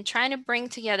communication and trying to bring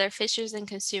together fishers and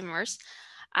consumers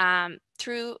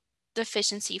through the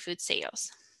fish and seafood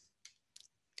sales.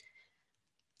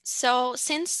 So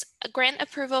since grant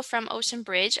approval from Ocean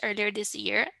Bridge earlier this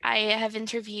year, I have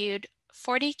interviewed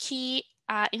 40 key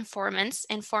informants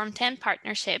and formed 10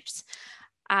 partnerships.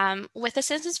 With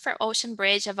assistance from Ocean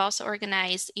Bridge, I've also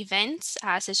organized events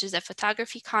such as a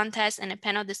photography contest and a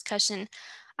panel discussion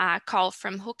called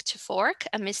From Hook to Fork,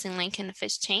 a missing link in the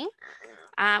fish chain,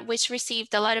 which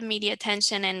received a lot of media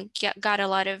attention and got a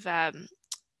lot of,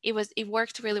 it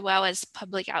worked really well as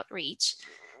public outreach.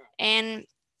 And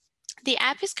the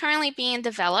app is currently being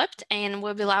developed and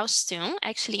will be launched soon,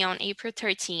 actually on April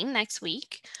 13 next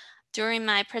week, during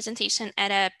my presentation at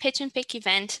a pitch and pick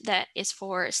event that is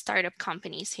for startup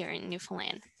companies here in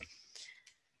Newfoundland.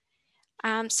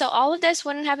 So all of this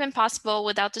wouldn't have been possible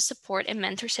without the support and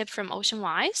mentorship from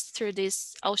OceanWise through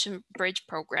this Ocean Bridge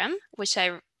program, which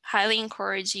I highly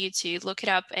encourage you to look it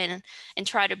up and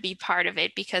try to be part of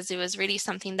it, because it was really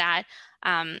something that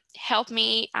helped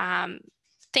me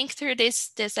think through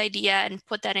this idea and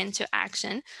put that into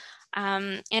action.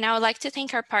 And I would like to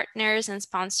thank our partners and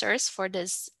sponsors for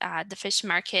this, the Fish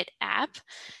Market app,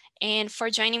 and for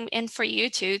joining, and for you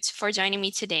too, for joining me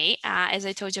today, as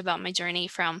I told you about my journey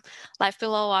from life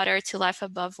below water to life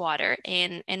above water,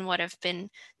 and what I've been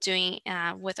doing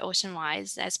with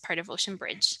OceanWise as part of Ocean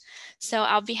Bridge. So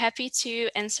I'll be happy to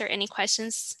answer any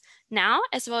questions now,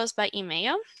 as well as by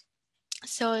email.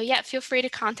 So yeah, feel free to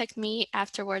contact me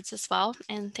afterwards as well.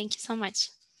 And thank you so much.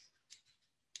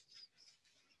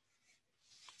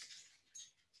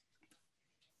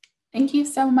 Thank you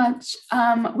so much.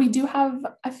 We do have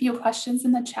a few questions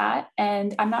in the chat,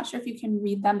 and I'm not sure if you can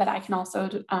read them, but I can also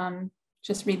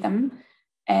just read them.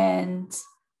 And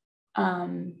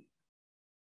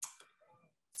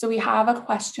so we have a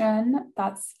question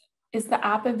that's, is the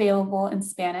app available in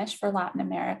Spanish for Latin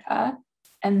America?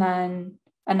 And then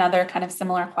another kind of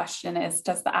similar question is,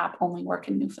 does the app only work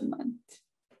in Newfoundland?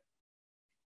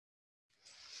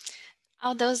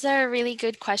 Oh, those are really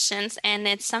good questions. And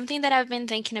it's something that I've been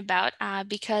thinking about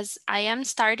because I am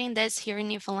starting this here in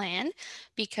Newfoundland,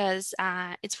 because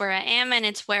it's where I am and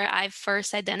it's where I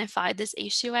first identified this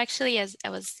issue. Actually, as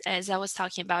I was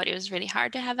talking about, it was really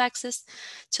hard to have access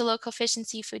to local fish and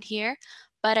seafood here.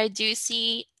 But I do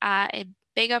see a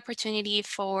big opportunity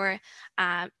for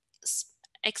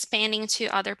expanding to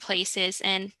other places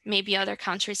and maybe other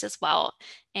countries as well,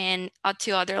 and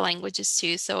to other languages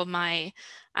too. So my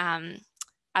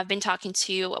I've been talking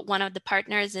to one of the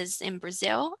partners is in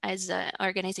Brazil, as an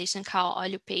organization called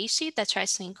Olho Peixe that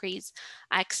tries to increase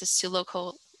access to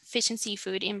local fish and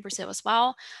seafood in Brazil as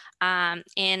well. And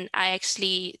I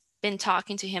actually been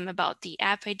talking to him about the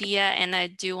app idea, and I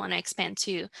do want to expand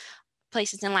to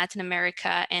places in Latin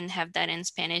America and have that in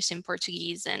Spanish and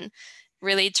Portuguese, and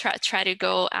really try to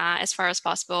go as far as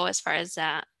possible, as far as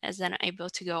I'm able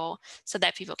to go, so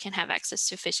that people can have access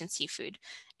to fish and seafood,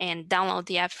 and download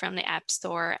the app from the App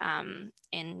Store,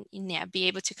 and yeah, be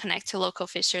able to connect to local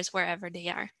fishers wherever they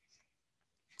are.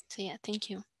 So yeah, thank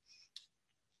you.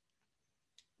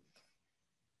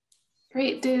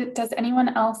 Great. Does anyone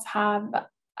else have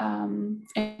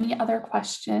any other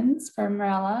questions for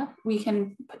Mirella? You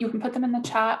can put them in the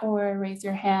chat or raise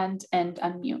your hand and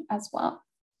unmute as well.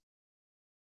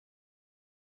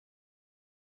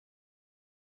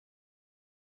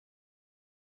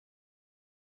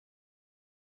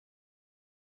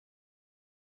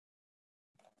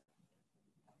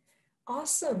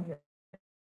 Awesome.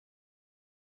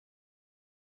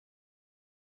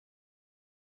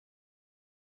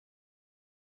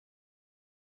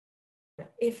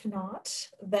 If not,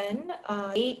 then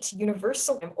 8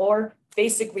 universal time, or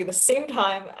basically the same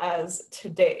time as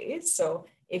today. So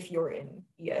if you're in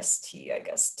EST, I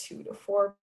guess 2 to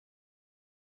 4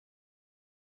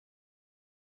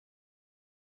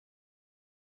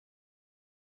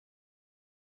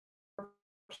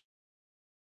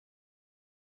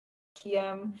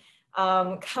 p.m.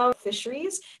 Come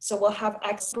fisheries. So we'll have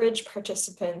X-Bridge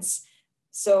participants.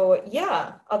 So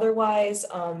yeah, otherwise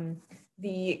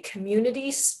the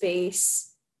community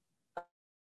space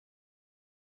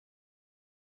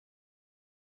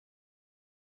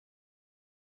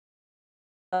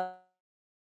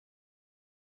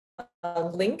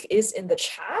link is in the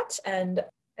chat, and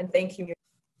thank you.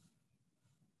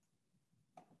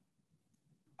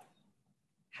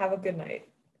 Have a good night.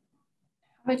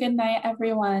 Have a good night,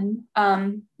 everyone.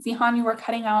 Zihan, you were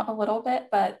cutting out a little bit,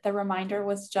 but the reminder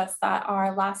was just that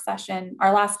our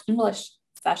last English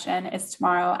session is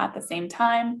tomorrow at the same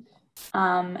time.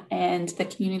 And the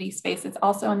community space is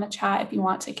also in the chat if you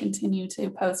want to continue to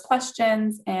pose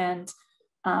questions and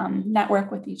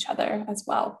network with each other as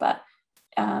well. But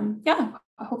yeah,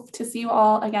 I hope to see you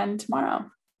all again tomorrow.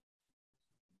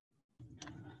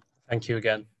 Thank you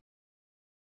again.